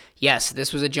 yes,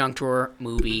 this was a junk drawer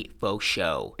movie faux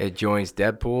show. It joins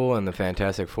Deadpool and the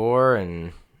Fantastic Four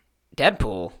and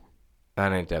Deadpool.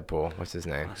 That ain't Deadpool. What's his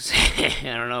name? I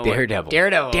don't know. Daredevil.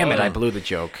 Daredevil. Damn it! I blew the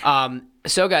joke.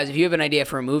 So, guys, if you have an idea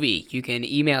for a movie, you can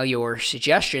email your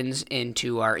suggestions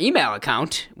into our email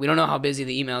account. We don't know how busy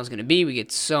the email is going to be. We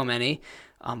get so many,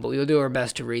 but we will do our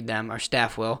best to read them. Our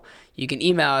staff will. You can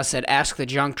email us at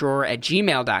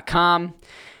askthejunkdrawer@gmail.com.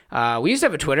 We used to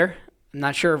have a Twitter. I'm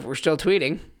not sure if we're still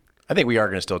tweeting. I think we are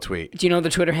going to still tweet. Do you know what the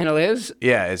Twitter handle is?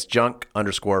 Yeah, it's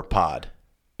junk_pod.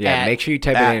 Yeah, make sure you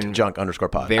type it in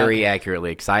junk_pod. very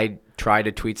accurately, because I try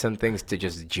to tweet some things to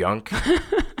just junk.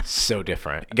 So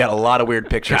different. You got a lot of weird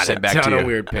pictures sent back to you. A ton of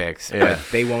weird pics, but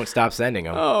they won't stop sending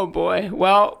them. Oh, boy.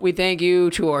 Well, we thank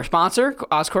you to our sponsor,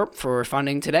 Oscorp, for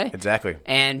funding today. Exactly.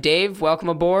 And Dave, welcome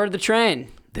aboard the train.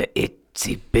 The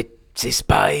itsy bitsy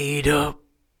spider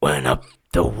went up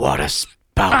the water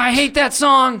spout. I hate that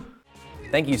song.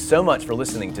 Thank you so much for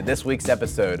listening to this week's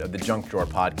episode of the Junk Drawer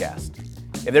Podcast.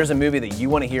 If there's a movie that you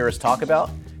want to hear us talk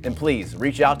about, then please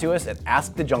reach out to us at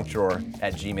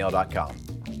askthejunkdrawer@gmail.com.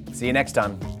 See you next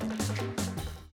time.